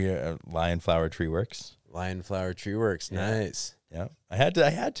 So we are Lion Flower Tree Works. Lion Flower Tree Works. Yeah. Nice. Yeah, I had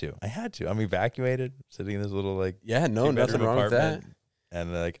to. I'm evacuated, sitting in this little nothing nothing wrong with that.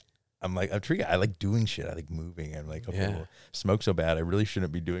 And I'm a tree guy. I like doing shit. I like moving. I'm like, smoke so bad. I really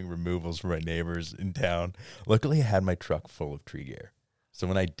shouldn't be doing removals for my neighbors in town. Luckily, I had my truck full of tree gear. So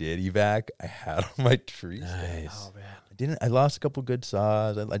when I did evac, I had all my trees. Nice. Oh man. I lost a couple good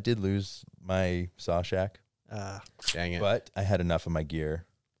saws. I did lose my saw shack, Dang it. but I had enough of my gear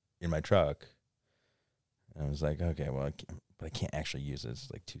in my truck. And I was like, okay, well, but I can't actually use it. It's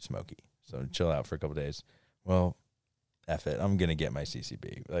like too smoky. So chill out for a couple days. Well, F it. I'm going to get my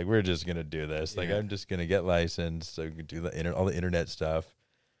CCB. Like, we're just going to do this. Like, Yeah. I'm just going to get licensed so we can do all the internet stuff.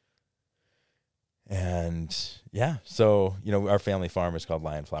 And yeah, so, you know, our family farm is called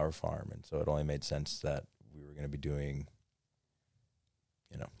Lion Flower Farm. And so it only made sense that we were going to be doing,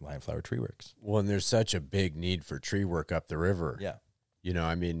 you know, Lion Flower Tree Works. Well, and there's such a big need for tree work up the river. Yeah. You know,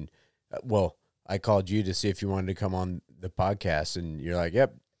 I mean, well, I called you to see if you wanted to come on the podcast, and you're like,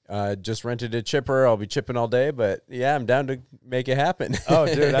 yep, just rented a chipper. I'll be chipping all day, but yeah, I'm down to make it happen. Oh,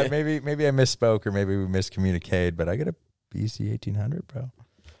 dude, maybe I misspoke, or maybe we miscommunicated, but I got a BC 1800, bro.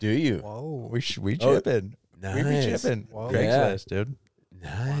 Do you? Whoa. We chipping. Nice. We be chipping. Whoa. Craigslist, dude.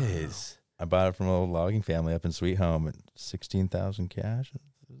 Nice. I bought it from a little logging family up in Sweet Home at 16,000 cash.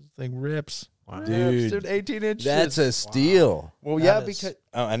 This thing rips. Wow. Dude, Rips, 18 inches. That's a steal. Well, That yeah, is- because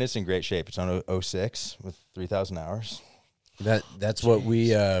and it's in great shape. It's on 06 with 3,000 hours. That's what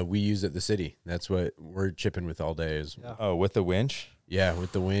we use at the city. That's what we're chipping with all day. Is Yeah. Oh, with the winch. yeah,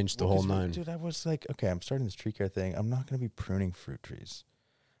 with the winch, the Well, whole 'cause, nine. Dude, I was like, okay, I'm starting this tree care thing. I'm not going to be pruning fruit trees.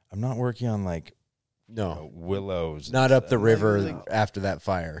 I'm not working on like No, willows. and not up stuff. the I'm river like, after that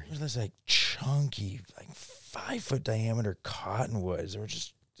fire. there's this like chunky, like 5-foot diameter cottonwoods. Or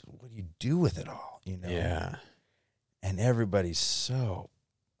just, what do you do with it all? You know? Yeah, And everybody's so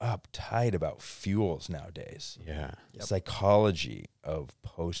uptight about fuels nowadays. yeah, Yep. Psychology of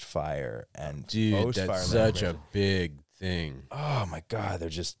post fire and dude, post-fire that's such a memories. big thing. Oh my God, they're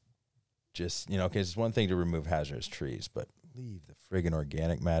just you know, because it's one thing to remove hazardous trees, but leave the friggin'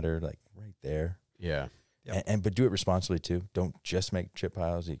 organic matter like right there. Yeah, And but do it responsibly too. Don't just make chip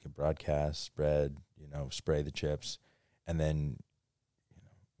piles. You can broadcast, spread, you know, spray the chips, and then, you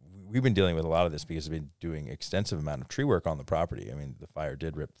know, we've been dealing with a lot of this because we've been doing extensive amount of tree work on the property. I mean, the fire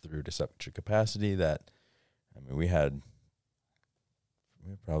did rip through to such a capacity that, I mean, we had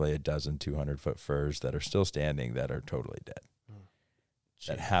probably a dozen 200-foot firs that are still standing that are totally dead,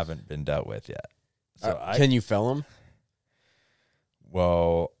 that haven't been dealt with yet. So can you fell them?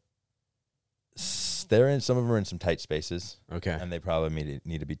 well, some of them are in some tight spaces. Okay. And they probably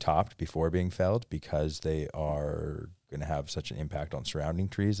need to be topped before being felled because they are going to have such an impact on surrounding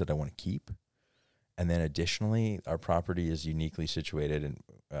trees that I want to keep. And then additionally, our property is uniquely situated and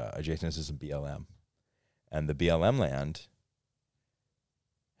adjacent to some BLM. And the BLM land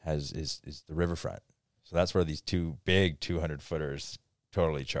is the riverfront. So that's where these two big 200-footers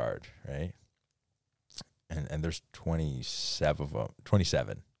totally charge, right? And there's 27 of them,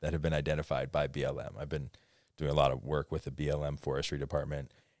 27 that have been identified by BLM. I've been doing a lot of work with the BLM Forestry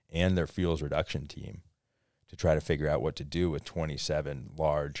Department and their fuels reduction team to try to figure out what to do with 27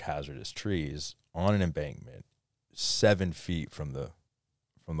 large hazardous trees on an embankment 7 feet from the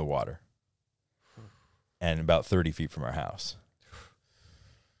water and about 30 feet from our house.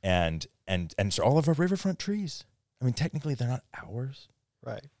 And so all of our riverfront trees, I mean, technically they're not ours.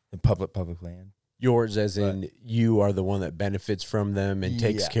 Right. In public land. Yours, as in you are the one that benefits from them and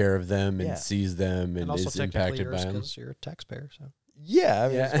takes Yeah. care of them and Yeah. sees them and also is technically impacted by yours them. because you're a taxpayer. So Yeah, I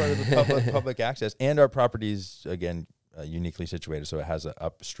mean, it's Yeah. part of the public access. And our property's, again, uniquely situated. So it has an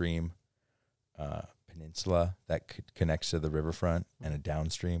upstream peninsula that connects to the riverfront and a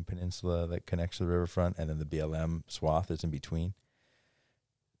downstream peninsula that connects to the riverfront. And then the BLM swath is in between.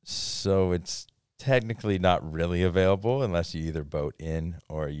 So it's technically not really available unless you either boat in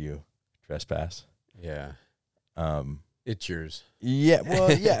or you trespass. Yeah, Um, it's yours. Yeah,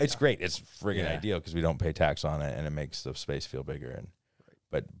 well, yeah, it's great. It's friggin' Yeah. ideal because we don't pay tax on it, and it makes the space feel bigger. And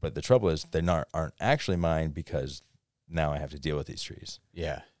but the trouble is they aren't actually mine because now I have to deal with these trees.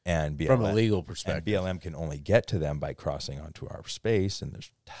 Yeah, And BLM, from a legal and perspective. BLM can only get to them by crossing onto our space, and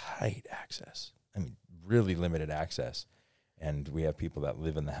there's tight access. I mean, really limited access. And we have people that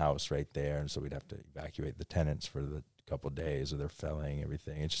live in the house right there, and so we'd have to evacuate the tenants for the couple of days, or they're felling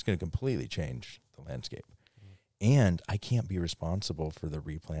everything. It's just going to completely change the landscape. And I can't be responsible for the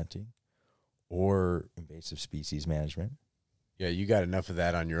replanting or invasive species management. Yeah, you got enough of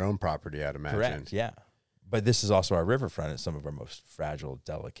that on your own property, I'd imagine. Correct, yeah. But this is also our riverfront. It's some of our most fragile,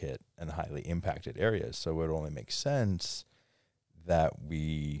 delicate, and highly impacted areas. So it would only make sense that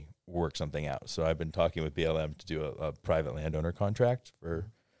we work something out. So I've been talking with BLM to do a private landowner contract for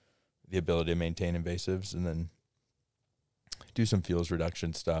the ability to maintain invasives and then do some fuels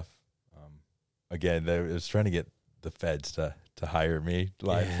reduction stuff. Again, I was trying to get the feds to hire me,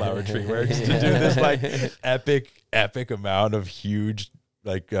 Lion Flower Tree Works, to do this like epic amount of huge,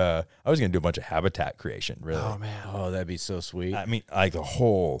 like I was going to do a bunch of habitat creation, really. oh man, Oh, that'd be so sweet. I mean, like the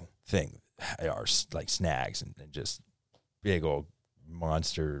whole thing are like snags and just big old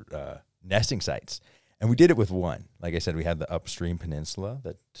monster nesting sites. And we did it with one. Like I said, we had the upstream peninsula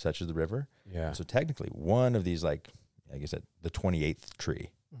that touches the river. Yeah. So technically one of these, like I said, the 28th tree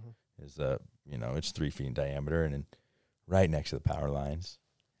is, it's 3 feet in diameter and then right next to the power lines.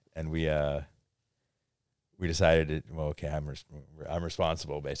 And we we decided, okay, I'm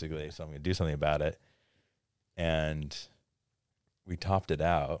responsible basically, so I'm going to do something about it. And we topped it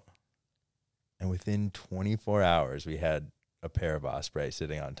out, and within 24 hours, we had a pair of osprey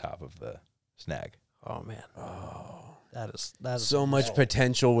sitting on top of the snag. Oh man. Oh, That is so much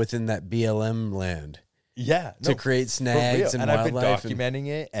potential within that BLM land. Yeah, To create snags and I've been wildlife documenting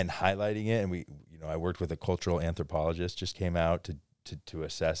it and highlighting it. And I worked with a cultural anthropologist, just came out to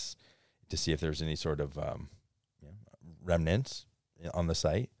assess, to see if there's any sort of remnants on the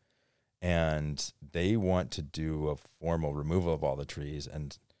site. And they want to do a formal removal of all the trees.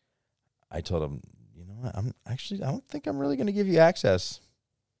 And I told them, I don't think I'm really going to give you access.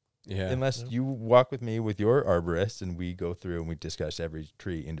 Yeah. Unless you walk with me with your arborist and we go through and we discuss every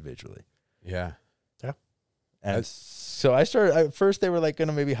tree individually. Yeah. And so I started, at first they were like going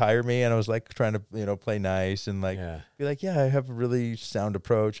to maybe hire me, and I was like trying to, play nice and like be like, yeah, I have a really sound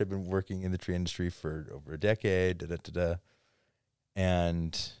approach. I've been working in the tree industry for over a decade.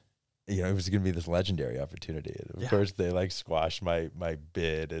 And, it was going to be this legendary opportunity. And of course they like squashed my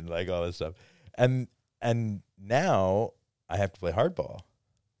bid and like all this stuff. And now I have to play hardball.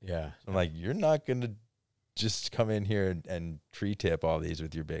 Yeah. So I'm like, you're not going to just come in here and tree tip all these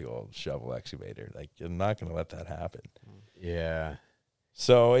with your big old shovel excavator. Like, you're not going to let that happen. Yeah.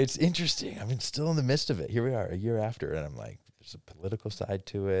 So it's interesting. I'm still in the midst of it. Here we are a year after, and I'm like, there's a political side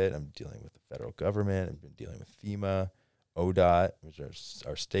to it. I'm dealing with the federal government. I've been dealing with FEMA, ODOT, which is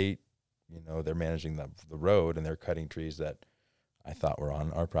our state. They're managing the road, and they're cutting trees that I thought were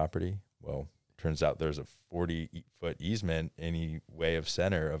on our property. Well, turns out there's a 40-foot easement any way of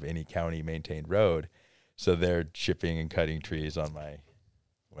center of any county maintained road. So they're chipping and cutting trees on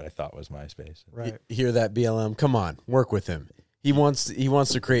what I thought was my space. right. Hear that, BLM? Come on, work with him. He wants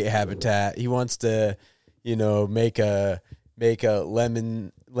to create habitat. He wants to, make a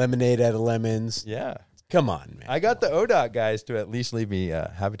lemonade out of lemons. Yeah. Come on, man. I got the ODOT guys to at least leave me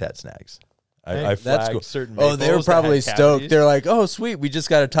habitat snags. Hey, I that's flagged cool. certain Oh, they were maples that probably had stoked. cavities. They're like, "Oh, sweet, we just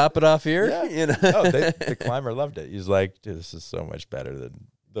got to top it off here." Yeah. The climber loved it. He's like, dude, this is so much better than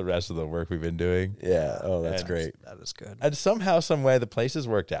the rest of the work we've been doing. Yeah. Oh, that's And great. That is good. And somehow, some way, the place has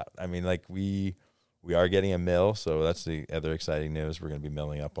worked out. I mean, like we are getting a mill, so that's the other exciting news. We're going to be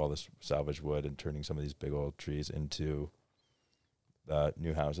milling up all this salvage wood and turning some of these big old trees into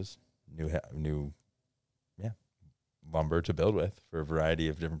new houses, new lumber to build with for a variety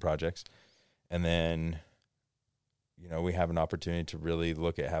of different projects. And then, we have an opportunity to really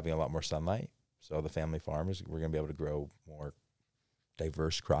look at having a lot more sunlight. So the family farm we're going to be able to grow more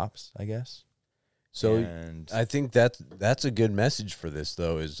diverse crops, I guess. So and I think that's a good message for this,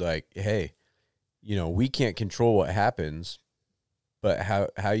 though, is like, hey, we can't control what happens, but how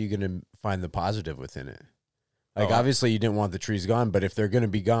are you going to find the positive within it? Like, obviously you didn't want the trees gone, but if they're going to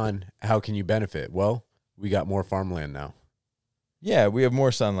be gone, how can you benefit? Well, we got more farmland now. yeah, we have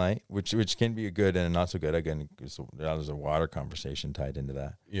more sunlight, which can be a good and a not so good. Again, there's a water conversation tied into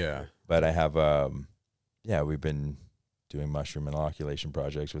that. Yeah. But I have, we've been doing mushroom inoculation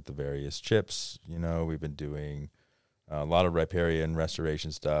projects with the various chips. We've been doing a lot of riparian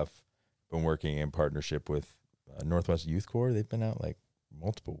restoration stuff. Been working in partnership with Northwest Youth Corps. They've been out like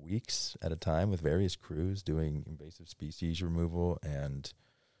multiple weeks at a time with various crews doing invasive species removal and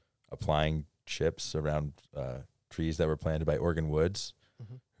applying chips around trees that were planted by Oregon Woods,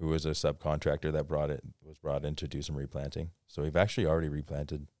 who was a subcontractor that was brought in to do some replanting. So we've actually already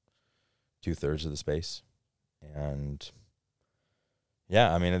replanted 2/3 of the space. And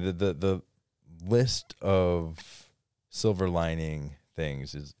yeah, I mean, the list of silver lining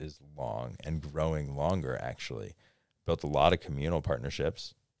things is long and growing longer, actually. Built a lot of communal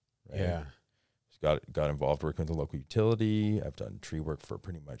partnerships. Right? Yeah. Got involved working with the local utility. I've done tree work for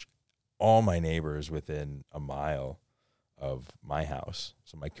pretty much all my neighbors within a mile of my house.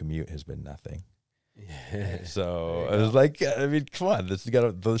 So my commute has been nothing. Yeah. So I was like, I mean, come on, this has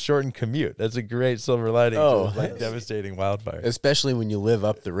got the shortened commute. That's a great silver lining to like devastating wildfire. Especially when you live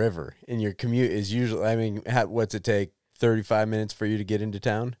up the river and your commute is usually, I mean, what's it take? 35 minutes for you to get into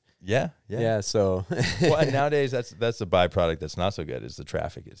town? Yeah. So Well, and nowadays that's a byproduct that's not so good. Is the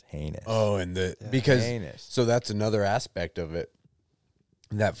traffic is heinous. and because heinous. so that's another aspect of it.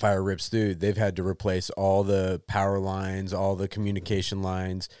 That fire rips through. They've had to replace all the power lines, all the communication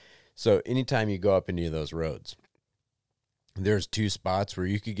lines. So anytime you go up any of those roads, there's two spots where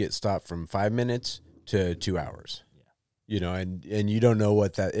you could get stopped from 5 minutes to 2 hours. Yeah. And you don't know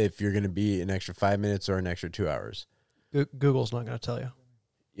what that, if you're going to be an extra 5 minutes or an extra 2 hours. Google's not going to tell you.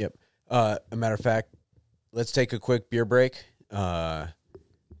 Yep. A matter of fact, let's take a quick beer break. We'll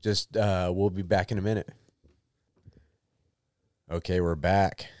be back in a minute. Okay, we're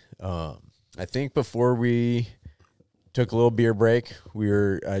back. I think before we took a little beer break, we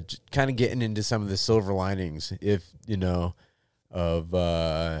were kind of getting into some of the silver linings, if you know, of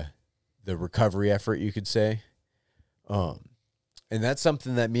the recovery effort, you could say. And that's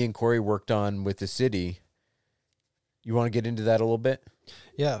something that me and Corey worked on with the city. You want to get into that a little bit?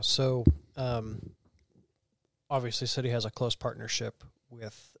 Yeah. So obviously, city has a close partnership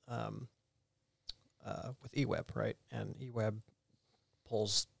with eWeb, right? And eWeb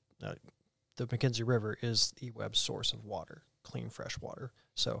pulls the McKenzie River is eWeb's source of water, clean, fresh water.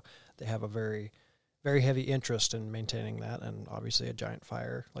 So they have a very, very heavy interest in maintaining that. And obviously, a giant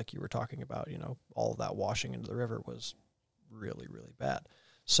fire, like you were talking about, you know, all of that washing into the river was really, really bad.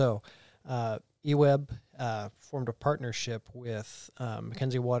 So eWeb formed a partnership with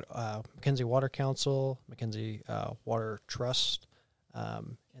McKenzie Water Council, McKenzie Water Trust,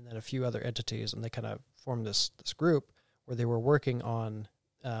 and then a few other entities, and they kind of formed this group where they were working on.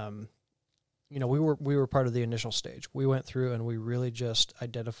 You know, we were part of the initial stage. We went through and we really just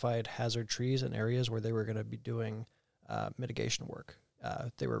identified hazard trees and areas where they were going to be doing mitigation work.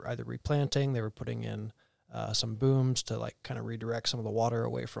 They were either replanting, they were putting in some booms to like kind of redirect some of the water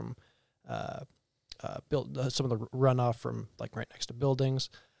away from some of the runoff from like right next to buildings.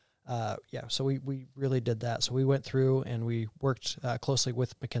 So we really did that. So we went through and we worked closely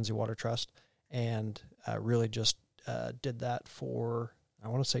with McKenzie Water Trust and really just did that for, I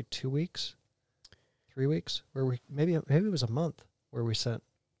want to say 2 weeks, 3 weeks, where we maybe it was a month where we sent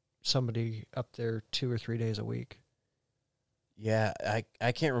somebody up there 2 or 3 days a week. Yeah,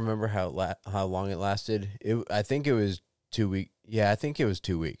 I can't remember how long it lasted. I think it was 2 weeks. Yeah, I think it was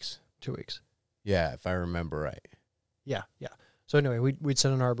 2 weeks. 2 weeks. Yeah, if I remember right. Yeah. So anyway, we'd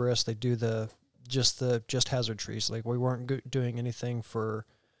send an arborist. They do just hazard trees. Like we weren't doing anything for,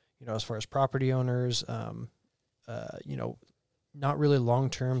 you know, as far as property owners. You know, not really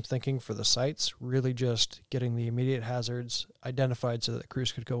long-term thinking for the sites. Really just getting the immediate hazards identified so that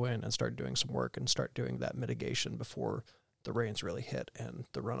crews could go in and start doing some work and start doing that mitigation before the rains really hit and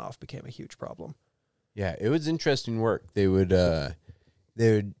the runoff became a huge problem. Yeah, it was interesting work. They would,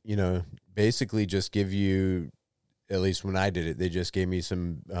 you know, basically just give you, at least when I did it, they just gave me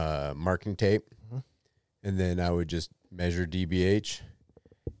some marking tape, and then I would just measure DBH,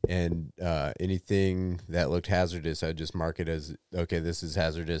 and anything that looked hazardous, I'd just mark it as, okay, this is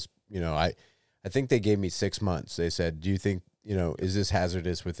hazardous. You know, I think they gave me 6 months. They said, do you think, you know, is this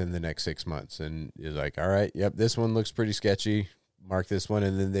hazardous within the next 6 months? And you're like, all right, yep, this one looks pretty sketchy. Mark this one,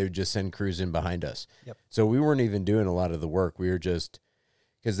 and then they would just send crews in behind us. Yep. So we weren't even doing a lot of the work. We were just,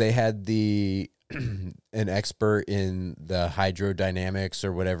 because they had an expert in the hydrodynamics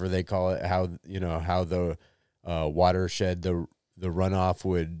or whatever they call it, how the watershed, the runoff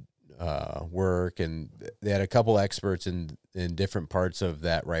would work, and they had a couple experts in different parts of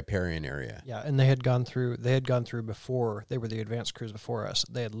that riparian area. Yeah, and they had gone through before. They were the advanced crews before us.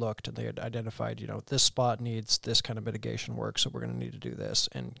 They had looked and they had identified, you know, this spot needs this kind of mitigation work, so we're going to need to do this.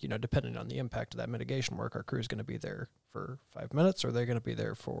 And, you know, depending on the impact of that mitigation work, our crew is going to be there for 5 minutes or they're going to be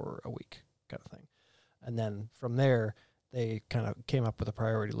there for a week, kind of thing. And then from there, they kind of came up with a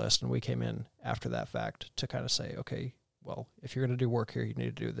priority list, and we came in after that fact to kind of say, okay, well, if you're going to do work here, you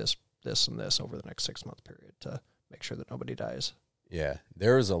need to do this, and this over the next 6 month period to make sure that nobody dies. Yeah,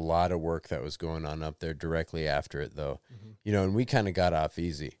 there was a lot of work that was going on up there directly after it, though. You know, and we kind of got off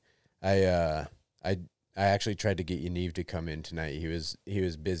easy. I actually tried to get Yaniv to come in tonight. He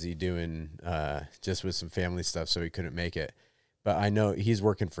was busy doing just with some family stuff, so he couldn't make it. But I know he's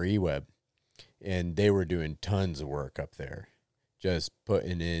working for eWeb, and they were doing tons of work up there, just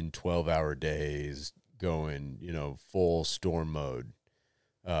putting in 12-hour days, going, you know, full storm mode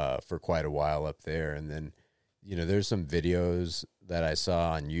for quite a while up there. And then, you know, there's some videos that I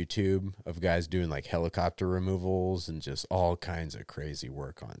saw on YouTube of guys doing like helicopter removals and just all kinds of crazy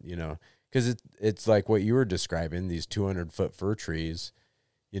work on, you know, because it's like what you were describing, these 200-foot fir trees,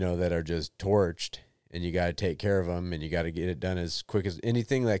 you know, that are just torched, and you got to take care of them, and you got to get it done as quick as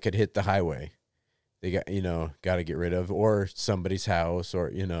anything that could hit the highway. They got to get rid of, or somebody's house,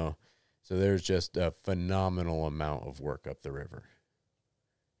 or, you know, so there's just a phenomenal amount of work up the river.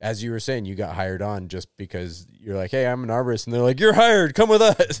 As you were saying, you got hired on just because you're like, hey, I'm an arborist, and they're like, you're hired, come with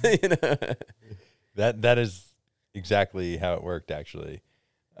us. You know? That is exactly how it worked, actually.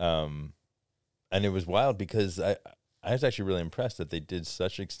 And it was wild because I was actually really impressed that they did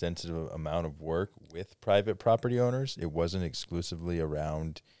such extensive amount of work with private property owners. It wasn't exclusively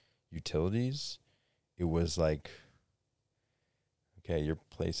around utilities. It was like, okay, your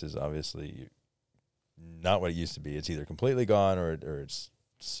place is obviously not what it used to be. It's either completely gone or it's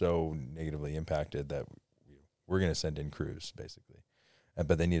so negatively impacted that we're going to send in crews, basically.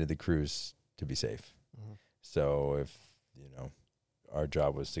 But they needed the crews to be safe. Mhm. So if, our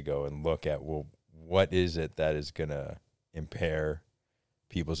job was to go and look at, well, what is it that is going to impair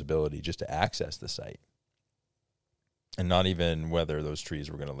people's ability just to access the site, and not even whether those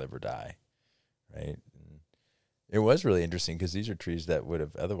trees were going to live or die, right? And it was really interesting because these are trees that would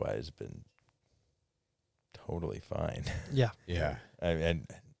have otherwise been totally fine. Yeah. Yeah.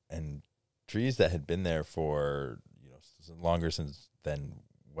 And trees that had been there for longer than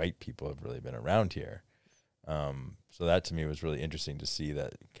white people have really been around here. So that to me was really interesting to see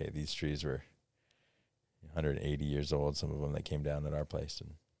that, okay, these trees were 180 years old, some of them that came down at our place.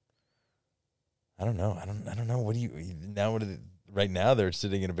 And I don't know. I don't know. Right now they're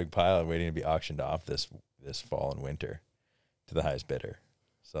sitting in a big pile and waiting to be auctioned off this fall and winter to the highest bidder.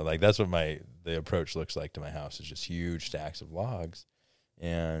 So like, that's what the approach looks like to my house, is just huge stacks of logs,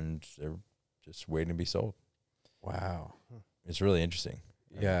 and they're just waiting to be sold. Wow. It's really interesting.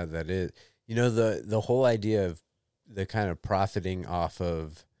 Yeah, that is. The whole idea of the kind of profiting off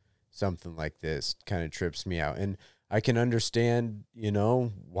of something like this kind of trips me out. And I can understand,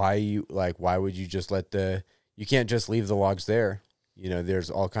 why would you just you can't just leave the logs there. There's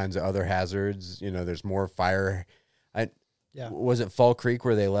all kinds of other hazards. There's more fire. Yeah. Was it Fall Creek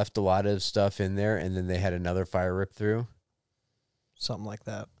where they left a lot of stuff in there and then they had another fire rip through? Something like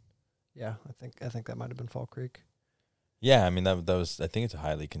that. Yeah, I think that might have been Fall Creek. Yeah, I mean, that was, I think it's a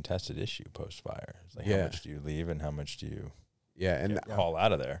highly contested issue post-fire. It's like, Yeah. how much do you leave and how much do you Yeah, and haul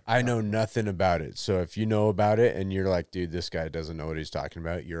out of there? I know nothing about it. So if you know about it and you're like, dude, this guy doesn't know what he's talking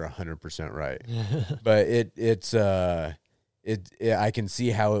about, you're 100% right. But I can see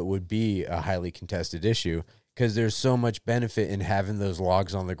how it would be a highly contested issue because there's so much benefit in having those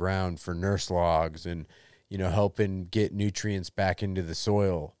logs on the ground for nurse logs and, helping get nutrients back into the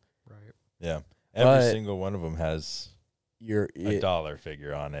soil. Right. Yeah. Every But- single one of them has a dollar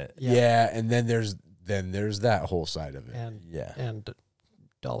figure on it. Yeah, and then there's that whole side of it. And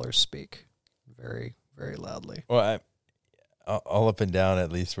dollars speak very, very loudly. Well, all up and down,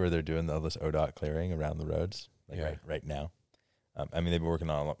 at least where they're doing all this ODOT clearing around the roads, right now. I mean, they've been working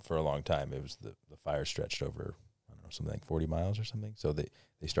on it for a long time. It was the fire stretched over, I don't know, something like 40 miles or something. So they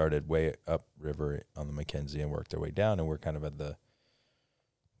started way up river on the Mackenzie and worked their way down, and we're kind of at the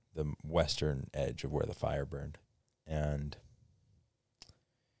western edge of where the fire burned. And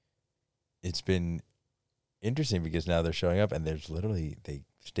it's been interesting because now they're showing up and there's literally, they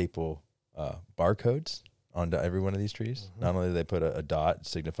staple barcodes onto every one of these trees. Mm-hmm. Not only do they put a dot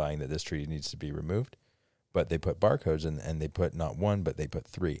signifying that this tree needs to be removed, but they put barcodes and they put not one, but they put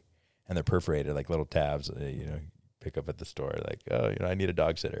 3, and they're perforated like little tabs, pick up at the store, like, oh, I need a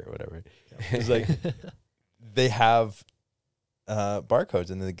dog sitter or whatever. It's like they have barcodes,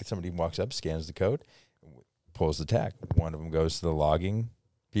 and then somebody walks up, scans the code, pulls the tag. One of them goes to the logging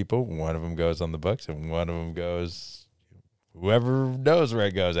people, one of them goes on the books, and one of them goes, whoever knows where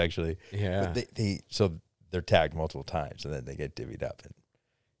it goes, actually. Yeah. But so they're tagged multiple times, and then they get divvied up. And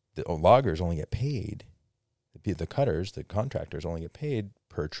the loggers only get paid, the cutters, the contractors only get paid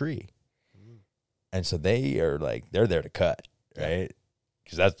per tree. And so they're there to cut, right?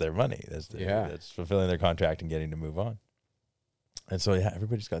 Because that's their money. That's fulfilling their contract and getting to move on. And so,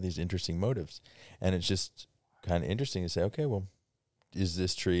 everybody's got these interesting motives. And it's just kind of interesting to say, okay, well, does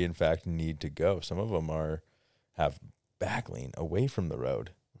this tree, in fact, need to go? Some of them have backlean away from the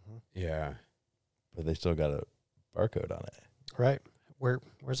road. Yeah. But they still got a barcode on it. Right.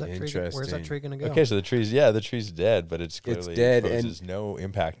 Where's that tree? Where's that tree going to go? Okay, so the tree's dead, but it's clearly dead poses and no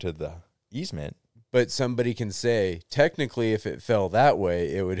impact to the easement. But somebody can say, technically, if it fell that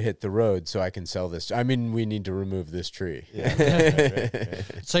way, it would hit the road, so I can sell this. I mean, we need to remove this tree. Yeah. Right.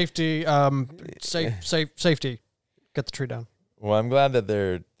 Safety. Safety. Get the tree down. Well, I'm glad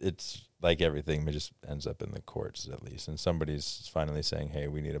that it's like everything, it just ends up in the courts at least. And somebody's finally saying, hey,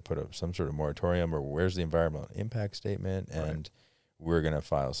 we need to put up some sort of moratorium, or where's the environmental impact statement? And we're going to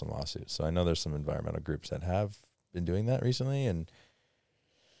file some lawsuits. So I know there's some environmental groups that have been doing that recently, and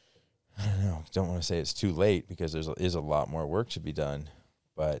I don't know. Don't want to say it's too late because there is a lot more work to be done,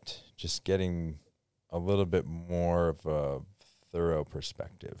 but just getting a little bit more of a thorough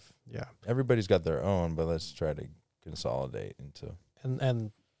perspective. Yeah. Everybody's got their own, but let's try to consolidate into.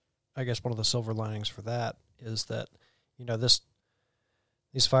 And I guess one of the silver linings for that is that,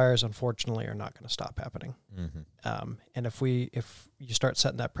 these fires unfortunately are not going to stop happening. Mm-hmm. And if you start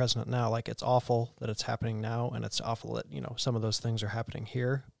setting that precedent now, like, it's awful that it's happening now, and it's awful that, some of those things are happening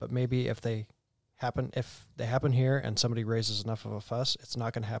here, but maybe if they happen here and somebody raises enough of a fuss, it's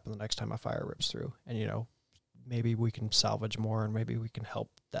not going to happen the next time a fire rips through. And, maybe we can salvage more, and maybe we can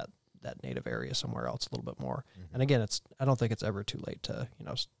help that native area somewhere else a little bit more. And again, I don't think it's ever too late to,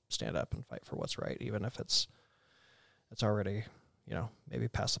 stand up and fight for what's right, even if it's already, maybe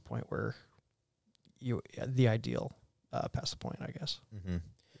past the point where the ideal past the point, I guess. Mm-hmm.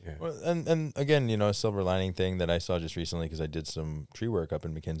 Yeah. Well, and again, a silver lining thing that I saw just recently, because I did some tree work up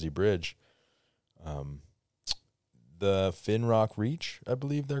in Mackenzie Bridge. The Finrock Reach, I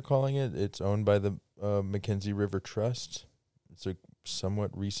believe they're calling it. It's owned by the Mackenzie River Trust. It's a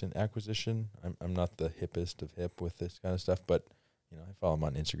somewhat recent acquisition. I'm not the hippest of hip with this kind of stuff, but I follow them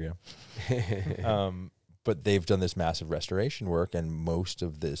on Instagram. But they've done this massive restoration work, and most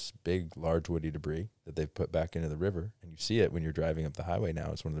of this big, large woody debris that they've put back into the river, and you see it when you're driving up the highway now.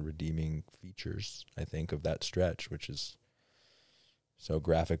 It's one of the redeeming features, I think, of that stretch, which is so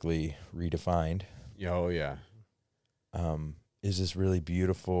graphically redefined. Oh, yeah. Is this really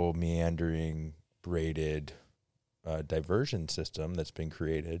beautiful, meandering, braided diversion system that's been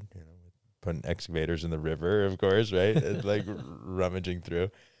created, putting excavators in the river, of course, right? And like rummaging through.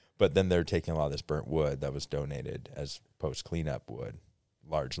 But then they're taking a lot of this burnt wood that was donated as post-cleanup wood,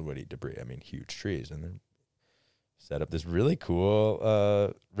 large woody debris, huge trees, and then set up this really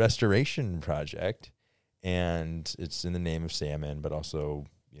cool restoration project. And it's in the name of salmon, but also,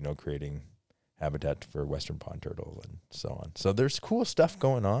 creating habitat for western pond turtle and so on. So there's cool stuff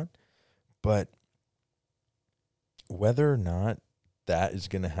going on, but whether or not that is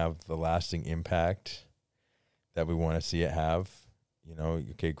going to have the lasting impact that we want to see it have,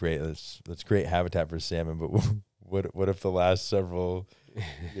 okay, great. Let's create habitat for salmon, but what if the last several,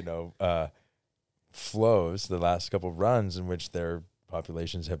 flows, the last couple runs in which their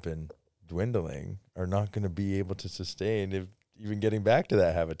populations have been dwindling, are not going to be able to sustain if even getting back to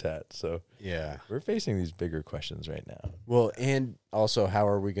that habitat. So Yeah. we're facing these bigger questions right now. Well, and also, how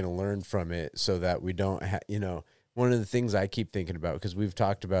are we going to learn from it so that we don't one of the things I keep thinking about, because we've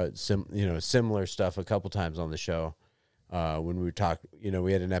talked about similar stuff a couple times on the show, when we talked,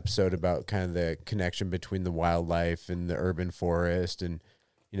 we had an episode about kind of the connection between the wildlife and the urban forest, and,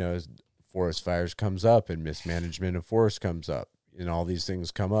 as forest fires comes up and mismanagement of forest comes up, and all these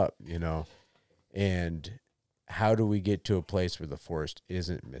things come up, and how do we get to a place where the forest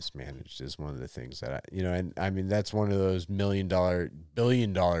isn't mismanaged is one of the things that that's one of those $1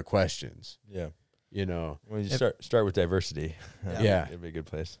 billion questions. Yeah. When you start with diversity. Yeah. It'd be a good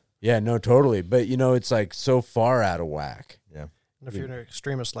place. Yeah, no, totally. But, it's like so far out of whack. Yeah. And if you're an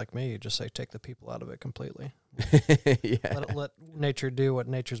extremist like me, you just say take the people out of it completely. Yeah. Let nature do what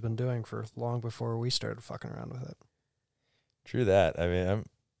nature's been doing for long before we started fucking around with it. True that.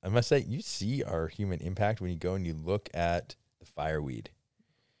 I must say, you see our human impact when you go and you look at the fireweed,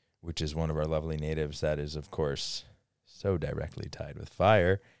 which is one of our lovely natives that is, of course, so directly tied with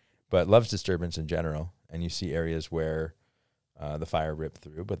fire, but loves disturbance in general. And you see areas where the fire ripped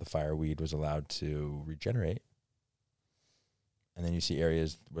through, but the fireweed was allowed to regenerate. And then you see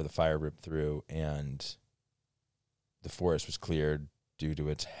areas where the fire ripped through and the forest was cleared due to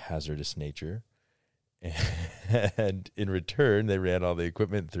its hazardous nature. And in return, they ran all the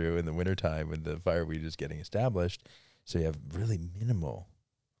equipment through in the wintertime when the fireweed is getting established. So you have really minimal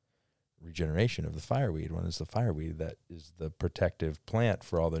regeneration of the fireweed. One is the fireweed that is the protective plant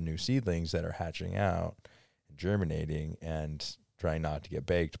for all the new seedlings that are hatching out, germinating, and trying not to get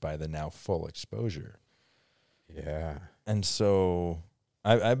baked by the now full exposure. Yeah. And so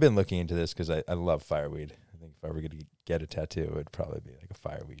I've been looking into this because I love fireweed. I think if I were going to get a tattoo, it would probably be like a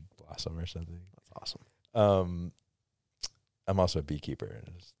fireweed blossom or something. That's awesome. I'm also a beekeeper,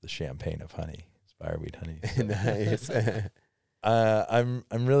 and it's the champagne of honey. It's fireweed honey. Nice. I'm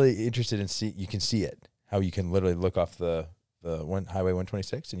really interested in you can see it, how you can literally look off the Highway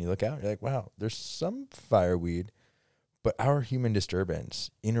 126 and you look out, you're like, wow, there's some fireweed, but our human disturbance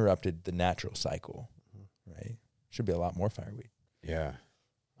interrupted the natural cycle, right? Should be a lot more fireweed. Yeah.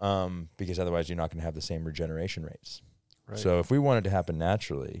 Because otherwise you're not going to have the same regeneration rates. Right. So if we want it to happen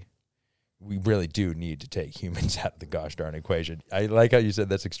naturally, we really do need to take humans out of the gosh darn equation. I like how you said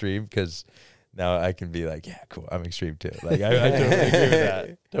that's extreme, because now I can be like, yeah, cool, I'm extreme too. Like I totally agree with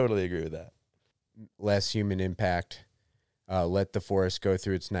that. Totally agree with that. Less human impact. Let the forest go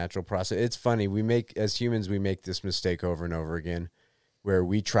through its natural process. It's funny. As humans, we make this mistake over and over again, where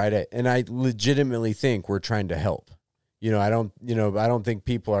we try to, and I legitimately think we're trying to help. I don't think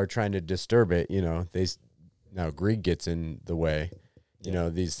people are trying to disturb it. Now greed gets in the way.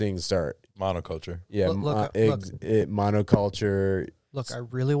 These things start Monoculture. Yeah. Monoculture. Look, I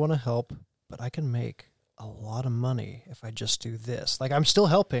really want to help, but I can make a lot of money if I just do this. Like, I'm still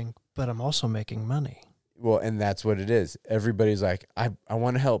helping, but I'm also making money. Well, and that's what it is. Everybody's like, I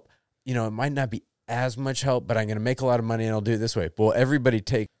want to help. It might not be as much help, but I'm going to make a lot of money and I'll do it this way. Well, everybody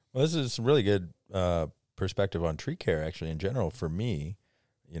take Well, this is some really good perspective on tree care, actually, in general. For me,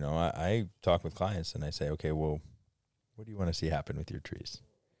 I talk with clients and I say, okay, well, what do you want to see happen with your trees?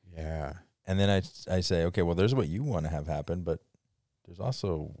 Yeah. And then I say, okay, well, there's what you want to have happen, but there's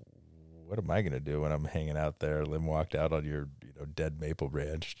also, what am I going to do when I'm hanging out there? Lim walked out on your dead maple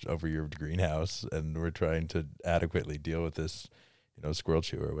branch over your greenhouse, and we're trying to adequately deal with this, squirrel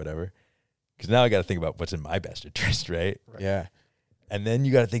chew or whatever. Because now I got to think about what's in my best interest, right? Yeah. And then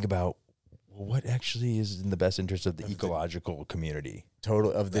you got to think about, well, what actually is in the best interest of the ecological community?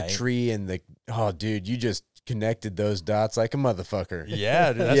 Total of the Right. tree and dude, you just connected those dots like a motherfucker.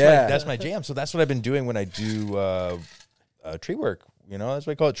 Yeah, dude, that's my jam. So that's what I've been doing when I do tree work. That's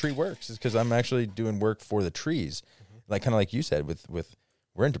why I call it tree works, is because I'm actually doing work for the trees. Like kind of like you said, with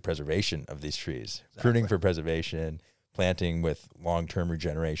we're into preservation of these trees, pruning for preservation, planting with long-term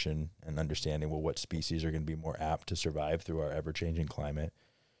regeneration, and understanding, well, what species are going to be more apt to survive through our ever-changing climate.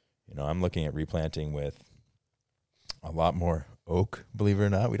 I'm looking at replanting with a lot more oak, believe it or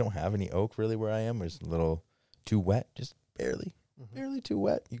not. We don't have any oak really where I am. It's a little too wet, just barely too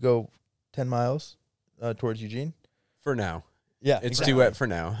wet. You go 10 miles towards Eugene. For now. Yeah, It's too wet for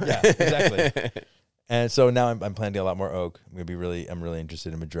now. Yeah, exactly. And so now I'm planting a lot more oak. I'm really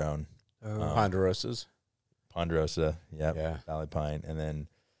interested in madrone, Ponderosas. ponderosa, Yeah. valley pine, and then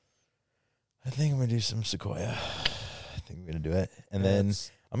I think I'm gonna do some sequoia. I think I'm gonna do it, and then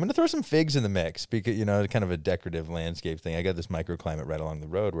I'm gonna throw some figs in the mix because kind of a decorative landscape thing. I got this microclimate right along the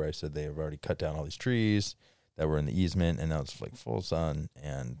road where I said they have already cut down all these trees that were in the easement, and now it's like full sun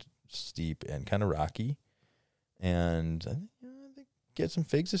and steep and kind of rocky. And I think get some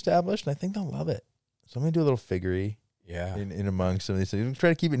figs established, and I think they'll love it. So I'm going to do a little figgery Yeah. in among some of these things. I'm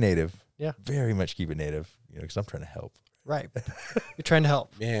trying to keep it native. Yeah. Very much keep it native, because I'm trying to help. Right. You're trying to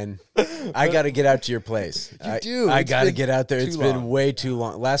help. Man, I got to get out to your place. You do. I It's got to been get out there. too It's been long. way too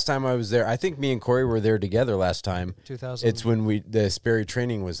long. Last time I was there, I think me and Corey were there together last time. 2000. It's when the Sperry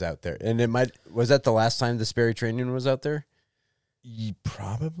training was out there. And was that the last time the Sperry training was out there?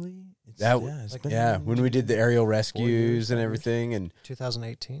 Probably. It's It's been when we did the aerial 4 rescues years, and 5 years. everything. And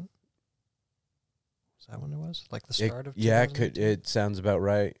 2018. Is that when it was? Like the start of it sounds about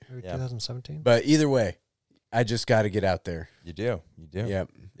right. Maybe Yeah. 2017. But either way, I just got to get out there. You do. Yep.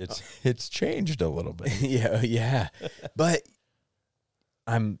 It's changed a little bit. yeah. But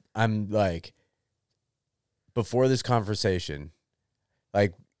I'm like, before this conversation,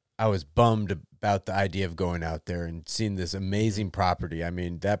 like, I was bummed about the idea of going out there and seeing this amazing property. I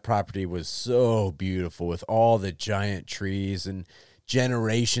mean, that property was so beautiful with all the giant trees and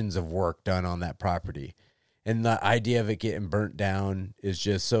generations of work done on that property. And the idea of it getting burnt down is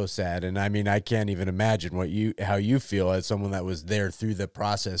just so sad. And I mean, I can't even imagine how you feel as someone that was there through the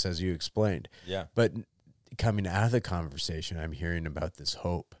process, as you explained. Yeah. But coming out of the conversation, I'm hearing about this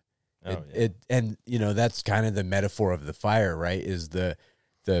hope. Oh, yeah. And that's kind of the metaphor of the fire, right? Is the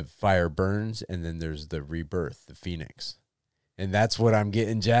fire burns, and then there's the rebirth, the phoenix. And that's what I'm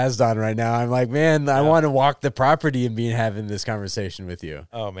getting jazzed on right now. I'm like, man, I want to walk the property and be having this conversation with you.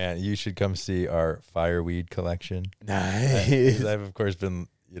 Oh, man, you should come see our fireweed collection. Nice. I've, of course, been,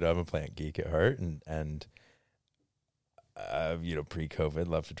 I'm a plant geek at heart, and pre-COVID,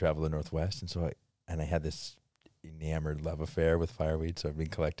 loved to travel the Northwest. And so I had this enamored love affair with fireweed. So I've been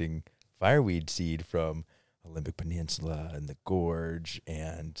collecting fireweed seed from Olympic Peninsula and the Gorge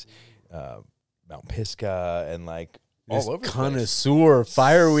and Mount Pisgah and like This all over the place. connoisseur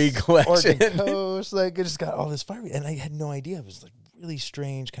fireweed collection. Oregon Coast, like I just got all this fireweed, and I had no idea. It was like really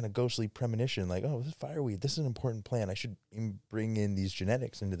strange, kind of ghostly premonition. Like, oh, this is fireweed. This is an important plant. I should bring in these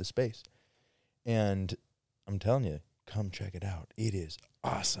genetics into the space. And I'm telling you, come check it out. It is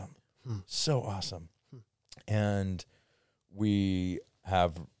awesome, so awesome. And we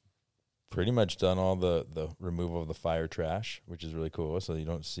have pretty much done all the removal of the fire trash, which is really cool. So you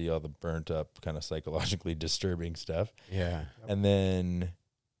don't see all the burnt up, kind of psychologically disturbing stuff. Yeah. And then,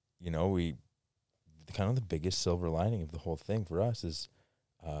 we kind of the biggest silver lining of the whole thing for us is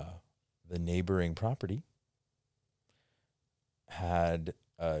the neighboring property had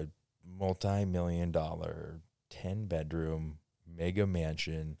a multi-million-dollar 10-bedroom mega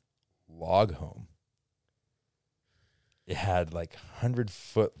mansion log home. It had like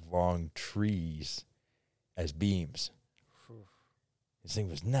 100-foot long trees as beams. This thing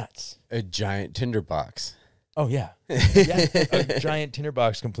was nuts. A giant tinderbox. Oh, yeah. A giant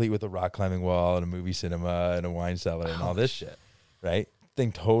tinderbox complete with a rock climbing wall and a movie cinema and a wine cellar and all this shit, right?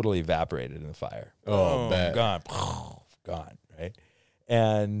 Thing totally evaporated in the fire. Oh, bet. Gone, right?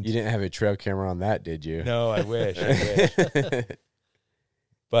 And You didn't have a trail camera on that, did you? no, I wish.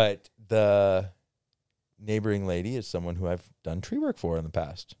 But neighboring lady is someone who I've done tree work for in the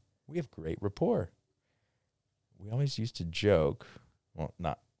past. We have great rapport. We always used to joke, well,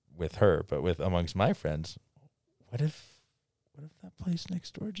 not with her, but with amongst my friends. What if that place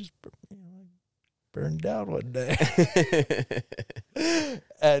next door just burned down one day?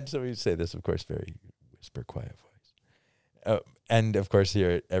 And so we say this, of course, very whisper, quiet voice. And of course,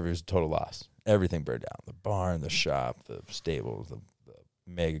 here it was a total loss. Everything burned down: the barn, the shop, the stables, the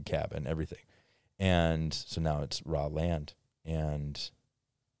mega cabin, everything. And so now it's raw land, and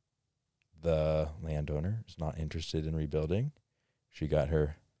the landowner is not interested in rebuilding. She got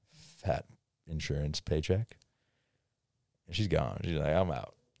her fat insurance paycheck, and she's gone. She's like, I'm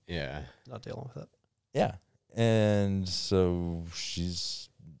out. Yeah. Not dealing with it. Yeah. And so she's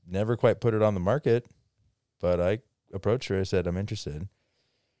never quite put it on the market, but I approached her. I said, I'm interested.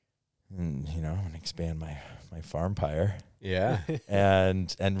 And, I'm going to expand my farm pyre. Yeah.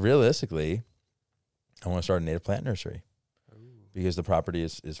 and realistically, I want to start a native plant nursery. Because the property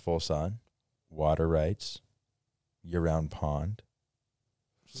is full sun, water rights, year-round pond.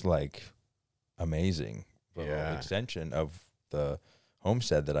 It's like amazing little extension of the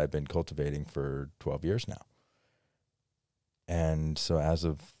homestead that I've been cultivating for 12 years now. And so as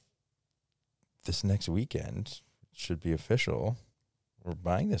of this next weekend, it should be official, we're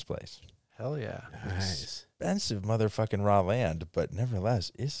buying this place. Hell yeah. Nice. Expensive motherfucking raw land, but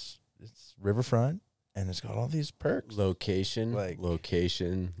nevertheless, it's riverfront. And it's got all these perks. Location, Like-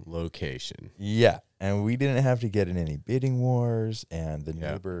 location. Yeah. And we didn't have to get in any bidding wars. And the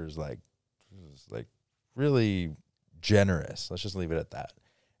Yeah. neighbors, was really generous. Let's just leave it at that.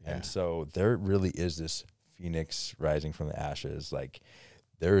 Yeah. And so there really is this phoenix rising from the ashes. Like,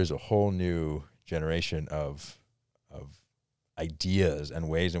 there is a whole new generation of ideas and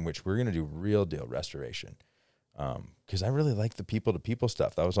ways in which we're going to do real deal restoration. Because I really like the people-to-people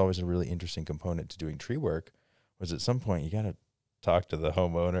stuff. That was always a really interesting component to doing tree work, was at some point you got to talk to the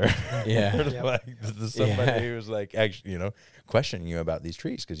homeowner. Yeah. Somebody who's like, actually, questioning you about these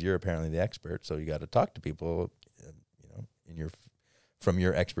trees, because you're apparently the expert. So you got to talk to people, from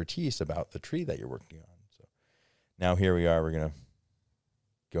your expertise about the tree that you're working on. So now here we are. We're going to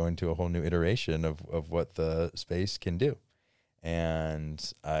go into a whole new iteration of what the space can do. And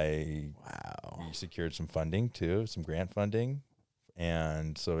we secured some funding too, some grant funding.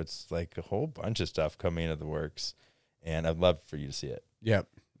 And so it's like a whole bunch of stuff coming into the works, and I'd love for you to see it. Yep.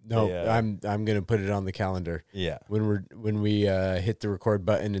 No, Yeah. I'm going to put it on the calendar. Yeah. When we hit the record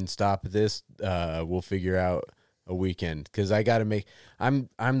button and stop this, we'll figure out a weekend, cuz I got to I'm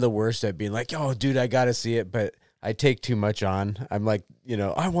the worst at being like, "Oh, dude, I got to see it," but I take too much on. I'm like,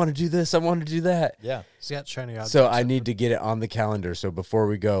 I want to do this, I want to do that. Yeah. He's got shiny objects. So I need to get it on the calendar. So before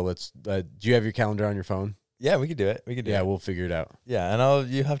we go, let's do you have your calendar on your phone? Yeah, we could do it. Yeah, we'll figure it out. Yeah, and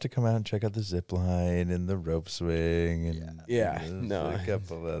you have to come out and check out the zip line and the rope swing and No. a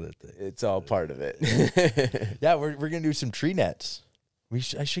couple other things. It's all part of it. Yeah, we're gonna do some tree nets.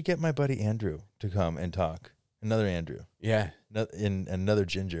 I should get my buddy Andrew to come and talk. Another Andrew. Yeah. And another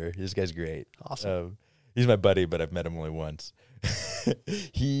Ginger. This guy's great. Awesome. He's my buddy, but I've met him only once.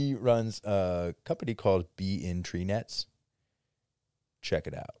 He runs a company called Be In Tree Nets. Check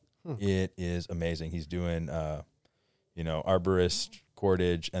it out. It is amazing. He's doing, arborist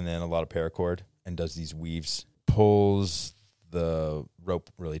cordage and then a lot of paracord, and does these weaves. Pulls the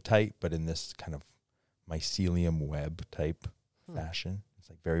rope really tight, but in this kind of mycelium web type fashion. It's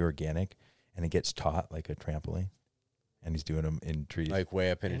like very organic, and it gets taut like a trampoline. And he's doing them in trees. Like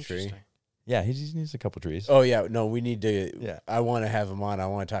way up in a tree. Interesting. Yeah, he needs a couple trees. Oh yeah, no, we need to. Yeah. I want to have him on. I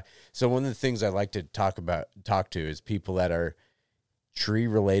want to talk. So one of the things I like to talk to is people that are tree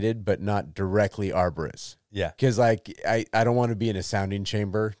related but not directly arborists. Yeah. Because like I don't want to be in a sounding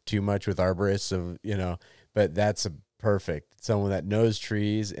chamber too much with arborists but that's a perfect someone that knows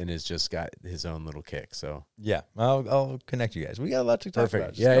trees and has just got his own little kick. So Yeah, I'll connect you guys. We got a lot to talk perfect.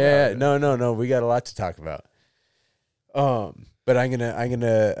 about. Just Yeah, come yeah, out. yeah. No, we got a lot to talk about. But I'm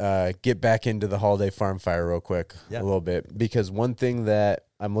gonna get back into the holiday farm fire real quick a little bit, because one thing that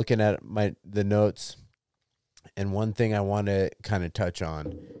I'm looking at the notes, and one thing I want to kind of touch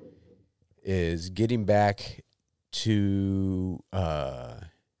on is getting back to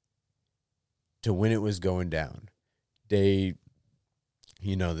when it was going down. We're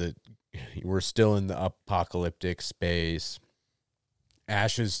still in the apocalyptic space.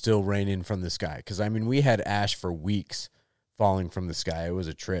 Ash is still raining from the sky. Because, we had ash for weeks falling from the sky. It was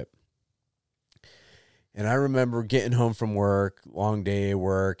a trip. And I remember getting home from work, long day at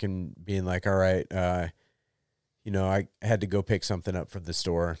work, and being like, all right, I had to go pick something up from the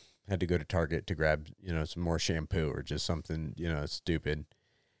store. I had to go to Target to grab, some more shampoo or just something, stupid.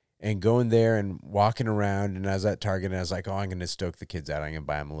 and going there and walking around. And I was at Target and I was like, oh, I'm going to stoke the kids out. I'm going to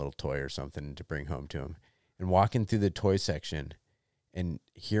buy them a little toy or something to bring home to them. And walking through the toy section and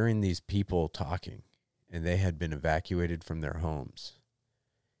hearing these people talking, and they had been evacuated from their homes.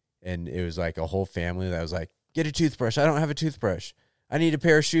 And it was like a whole family that was like, get a toothbrush. I don't have a toothbrush. I need a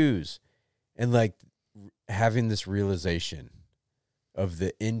pair of shoes. And like having this realization of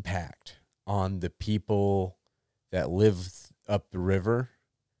the impact on the people that live up the river.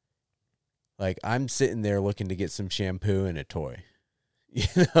 Like, I'm sitting there looking to get some shampoo and a toy, you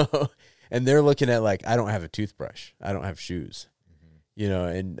know, and they're looking at like, I don't have a toothbrush. I don't have shoes, you know,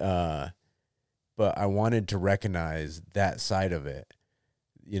 and, but I wanted to recognize that side of it,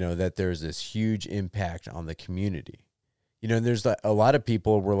 you know, that there's this huge impact on the community. You know, there's a lot of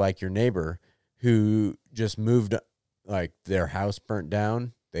people were like your neighbor who just moved, like their house burnt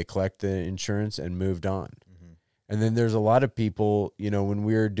down. They collect the insurance and moved on. And then there's a lot of people, you know, when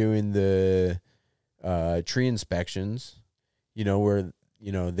we were doing the tree inspections, you know, where,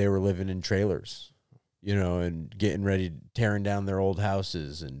 you know, they were living in trailers, you know, and getting ready, tearing down their old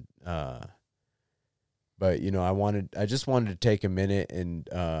houses. And, but, you know, I just wanted to take a minute and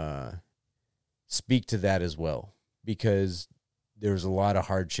speak to that as well, because there was a lot of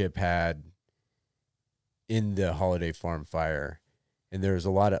hardship had in the Holiday Farm fire, and there was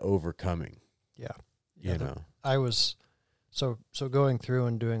a lot of overcoming. Yeah. You know. I was so going through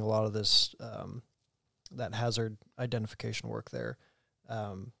and doing a lot of this that hazard identification work there,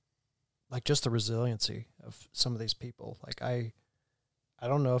 like just the resiliency of some of these people. Like I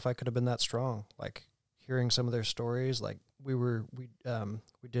don't know if I could have been that strong. Like hearing some of their stories. Like we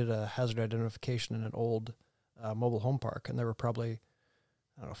did a hazard identification in an old mobile home park, and there were probably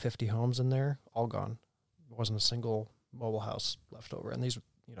 50 homes in there, all gone. There wasn't a single mobile house left over, and these,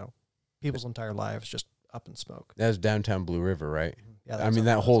 you know, people's entire lives just up in smoke. That was downtown Blue River, right? Yeah, I mean,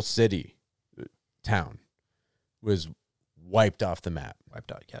 that whole city, town, was wiped off the map.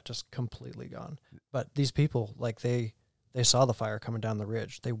 Wiped out, yeah, just completely gone. But these people, like they saw the fire coming down the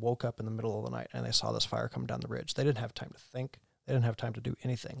ridge. They woke up in the middle of the night and they saw this fire coming down the ridge. They didn't have time to think. They didn't have time to do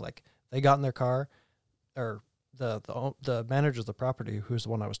anything. Like they got in their car, or the manager of the property, who's the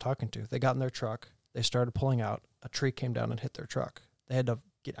one I was talking to, they got in their truck. They started pulling out. A tree came down and hit their truck. They had to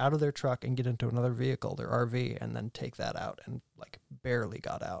get out of their truck and get into another vehicle, their RV, and then take that out, and like barely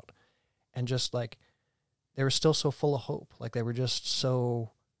got out. And just like, they were still so full of hope. Like they were just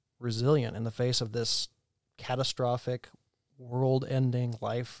so resilient in the face of this catastrophic, world-ending,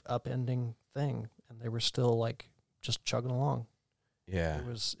 life-upending thing. And they were still like just chugging along. Yeah.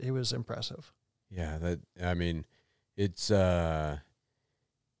 It was impressive. Yeah,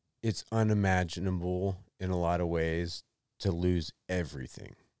 it's unimaginable in a lot of ways to lose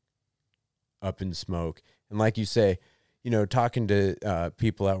everything up in smoke. And like you say, you know, talking to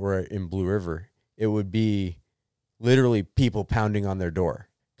people that were in Blue River, it would be literally people pounding on their door,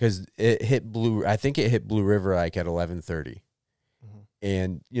 because I think it hit Blue River like at 11:30.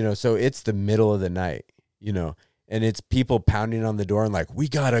 And, you know, so it's the middle of the night, you know, and it's people pounding on the door and like, we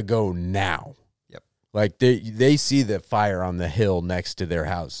gotta go now. Yep. Like they see the fire on the hill next to their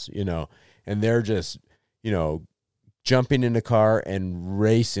house, you know, and they're just, you know, jumping in the car and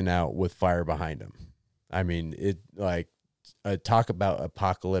racing out with fire behind them. I mean, it like talk about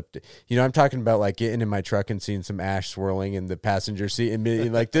apocalyptic. You know, I'm talking about like getting in my truck and seeing some ash swirling in the passenger seat and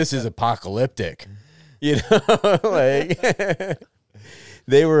being like, this is apocalyptic. You know, like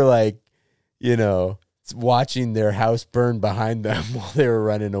they were like, you know, watching their house burn behind them while they were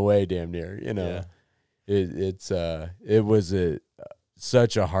running away damn near, you know. Yeah. It was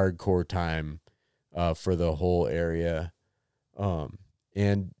such a hardcore time for the whole area.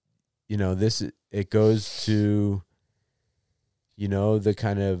 And, you know, it goes to, you know, the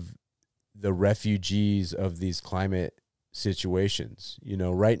kind of the refugees of these climate situations. You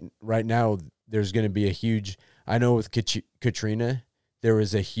know, right now there's going to be a huge, I know with Katrina, there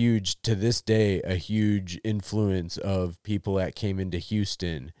was to this day, a huge influence of people that came into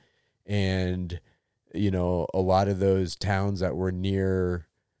Houston, and, you know, a lot of those towns that were near,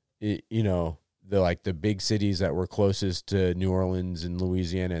 you know, the big cities that were closest to New Orleans and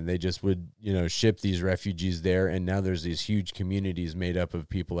Louisiana, and they just would, you know, ship these refugees there. And now there's these huge communities made up of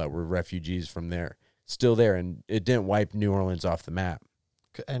people that were refugees from there, still there. And it didn't wipe New Orleans off the map.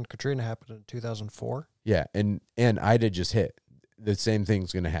 And Katrina happened in 2004. Yeah. And Ida just hit. The same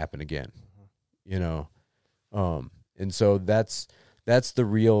thing's going to happen again, you know? And so that's the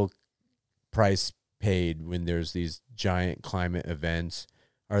real price paid when there's these giant climate events,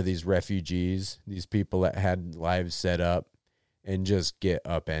 are these refugees, these people that had lives set up and just get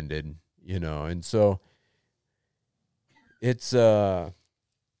upended, you know? And so it's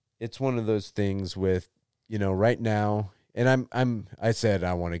it's one of those things with, right now, and I said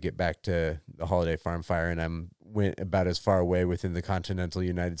I want to get back to the Holiday Farm Fire, and went about as far away within the continental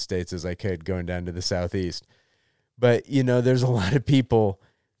United States as I could, going down to the Southeast. But, there's a lot of people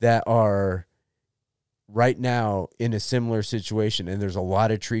that are right now in a similar situation, and there's a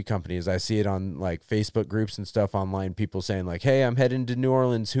lot of tree companies. I see it on like Facebook groups and stuff online, people saying like, hey, I'm heading to New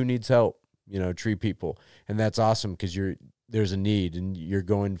Orleans, who needs help? Tree people. And that's awesome, because there's a need and you're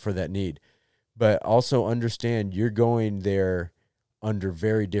going for that need. But also understand you're going there under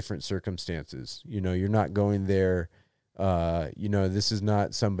very different circumstances. You're not going there, this is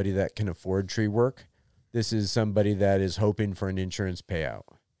not somebody that can afford tree work. This is somebody that is hoping for an insurance payout,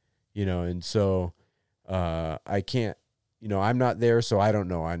 and so I can't, I'm not there, so I don't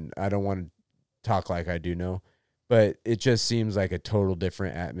know. I don't want to talk like I do know, but it just seems like a total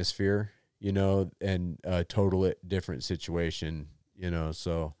different atmosphere, and a total different situation,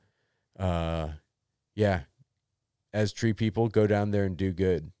 so, yeah, as tree people, go down there and do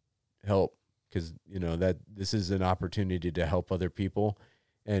good, help, because, that this is an opportunity to help other people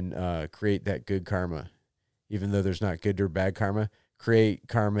and create that good karma. Even though there's not good or bad karma, create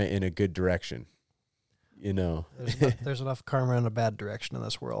karma in a good direction. There's enough karma in a bad direction in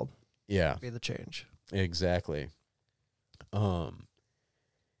this world. Yeah. To be the change. Exactly. Well,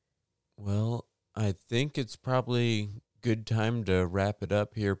 I think it's probably good time to wrap it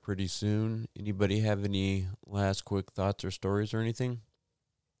up here pretty soon. Anybody have any last quick thoughts or stories or anything?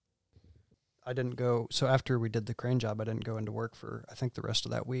 I didn't go. So after we did the crane job, I didn't go into work for, I think, the rest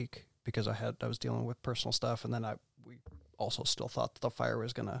of that week, because I was dealing with personal stuff. And then we also still thought that the fire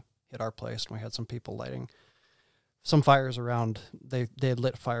was going to hit our place. And we had some people lighting some fires around. They had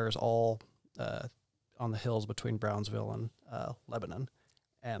lit fires all on the hills between Brownsville and Lebanon.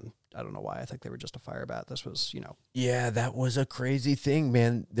 And I don't know why. I think they were just a fire bat. This was, Yeah, that was a crazy thing,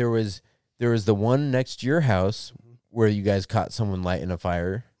 man. There was the one next to your house where you guys caught someone lighting a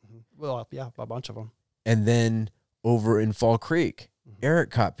fire. Well, yeah, a bunch of them. And then over in Fall Creek,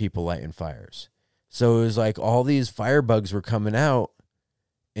 Eric caught people lighting fires. So it was like all these firebugs were coming out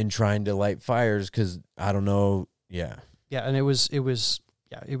and trying to light fires because, I don't know, yeah. Yeah, and it was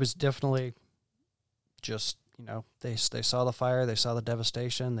definitely just, they saw the fire, they saw the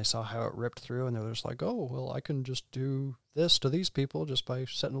devastation, they saw how it ripped through, and they were just like, oh, well, I can just do this to these people just by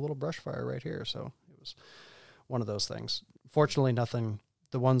setting a little brush fire right here. So it was one of those things. Fortunately,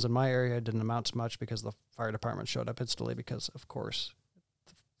 the ones in my area didn't amount to much because the fire department showed up instantly, because of course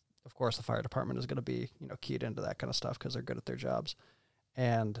the fire department is going to be, keyed into that kind of stuff because they're good at their jobs.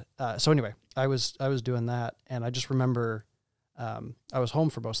 And so anyway, I was doing that, and I just remember I was home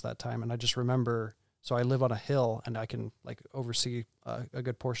for most of that time, and I just remember, so I live on a hill, and I can oversee a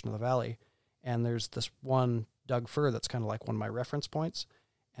good portion of the valley, and there's this one Doug fir that's kind of like one of my reference points,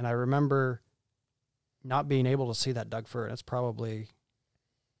 and I remember not being able to see that Doug fir, and it's probably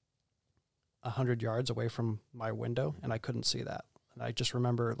 100 yards away from my window, and I couldn't see that. And I just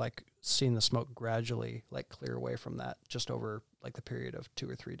remember seeing the smoke gradually clear away from that just over the period of 2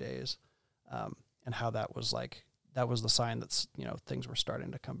 or 3 days, and how that was the sign that things were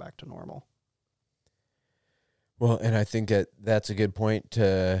starting to come back to normal. Well, and I think that's a good point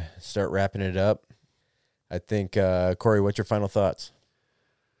to start wrapping it up. I think, Corey, what's your final thoughts?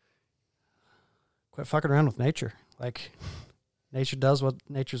 Quit fucking around with nature. Nature does what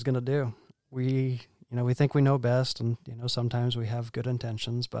nature's going to do. We think we know best, and, sometimes we have good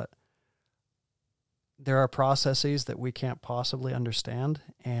intentions, but there are processes that we can't possibly understand.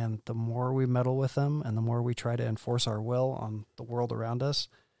 And the more we meddle with them and the more we try to enforce our will on the world around us,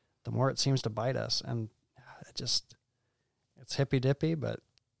 the more it seems to bite us. And it's hippy dippy, but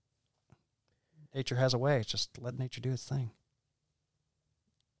nature has a way. Just let nature do its thing.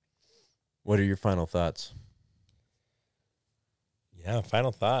 What are your final thoughts? Yeah,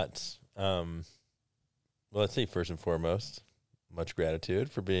 final thoughts. Well, let's see, first and foremost, much gratitude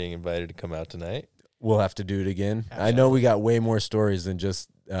for being invited to come out tonight. We'll have to do it again. Absolutely. I know we got way more stories than just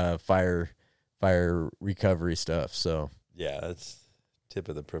fire recovery stuff. So yeah, that's tip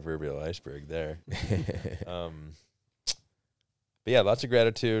of the proverbial iceberg there. But yeah, lots of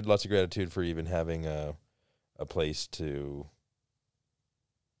gratitude for even having a place to,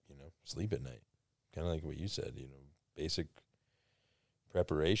 sleep at night. Kind of like what you said, basic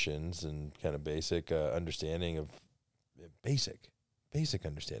preparations and kind of basic understanding of basic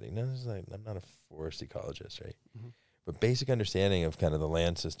understanding. No, this is I'm not a forest ecologist, right? Mm-hmm. But basic understanding of kind of the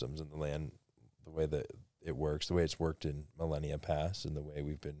land systems and the way that it works, the way it's worked in millennia past, and the way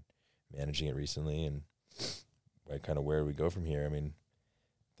we've been managing it recently, and kind of where we go from here. I mean,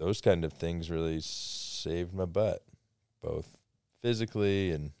 those kind of things really saved my butt, both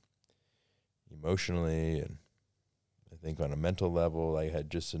physically and emotionally, and I think on a mental level, I had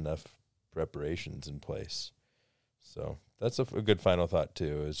just enough preparations in place. So that's a good final thought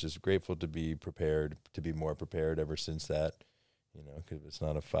too. Is just grateful to be prepared, to be more prepared ever since that. Because if it's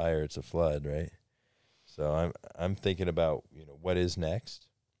not a fire, it's a flood, right? So I'm thinking about what is next,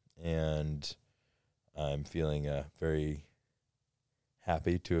 and I'm feeling very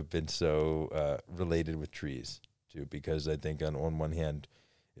happy to have been so related with trees too, because I think on one hand,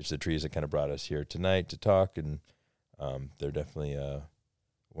 it's the trees that kind of brought us here tonight to talk, and they're definitely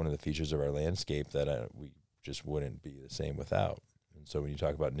one of the features of our landscape that we just wouldn't be the same without. And so when you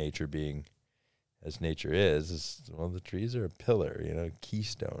talk about nature being as nature is, well, the trees are a pillar,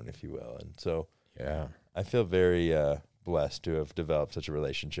 keystone, if you will. And so Yeah. I feel very blessed to have developed such a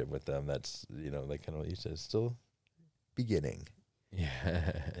relationship with them. That's, like kind of what you said, still beginning.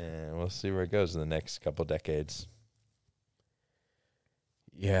 Yeah. And we'll see where it goes in the next couple decades.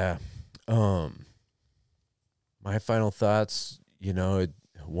 Yeah. My final thoughts,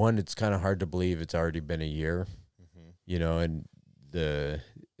 it's kind of hard to believe it's already been a year, and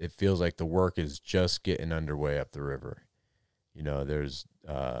it feels like the work is just getting underway up the river.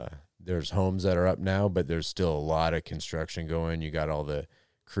 There's homes that are up now, but there's still a lot of construction going. You got all the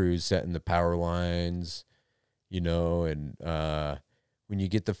crews setting the power lines, and when you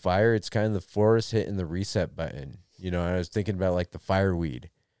get the fire, it's kind of the forest hitting the reset button. I was thinking about like the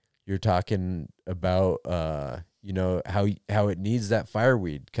fireweed. You're talking about, how it needs that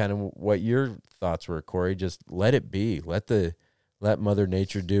fireweed. Kind of what your thoughts were, Corey. Just let it be. Let Mother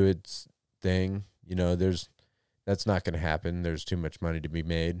Nature do its thing. That's not going to happen. There's too much money to be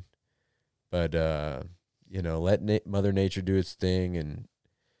made. But, let Mother Nature do its thing. And,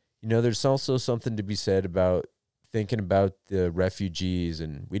 there's also something to be said about thinking about the refugees.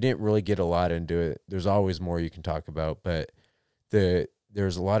 And we didn't really get a lot into it. There's always more you can talk about. But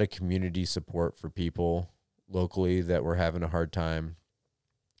there's a lot of community support for people locally that were having a hard time.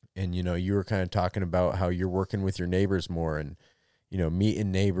 And, you were kind of talking about how you're working with your neighbors more and,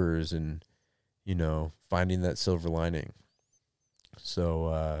 meeting neighbors and, finding that silver lining.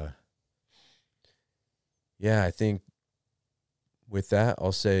 So, I think with that,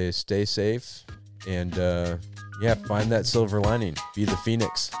 I'll say stay safe and, find that silver lining. Be the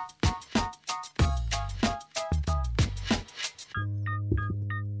phoenix.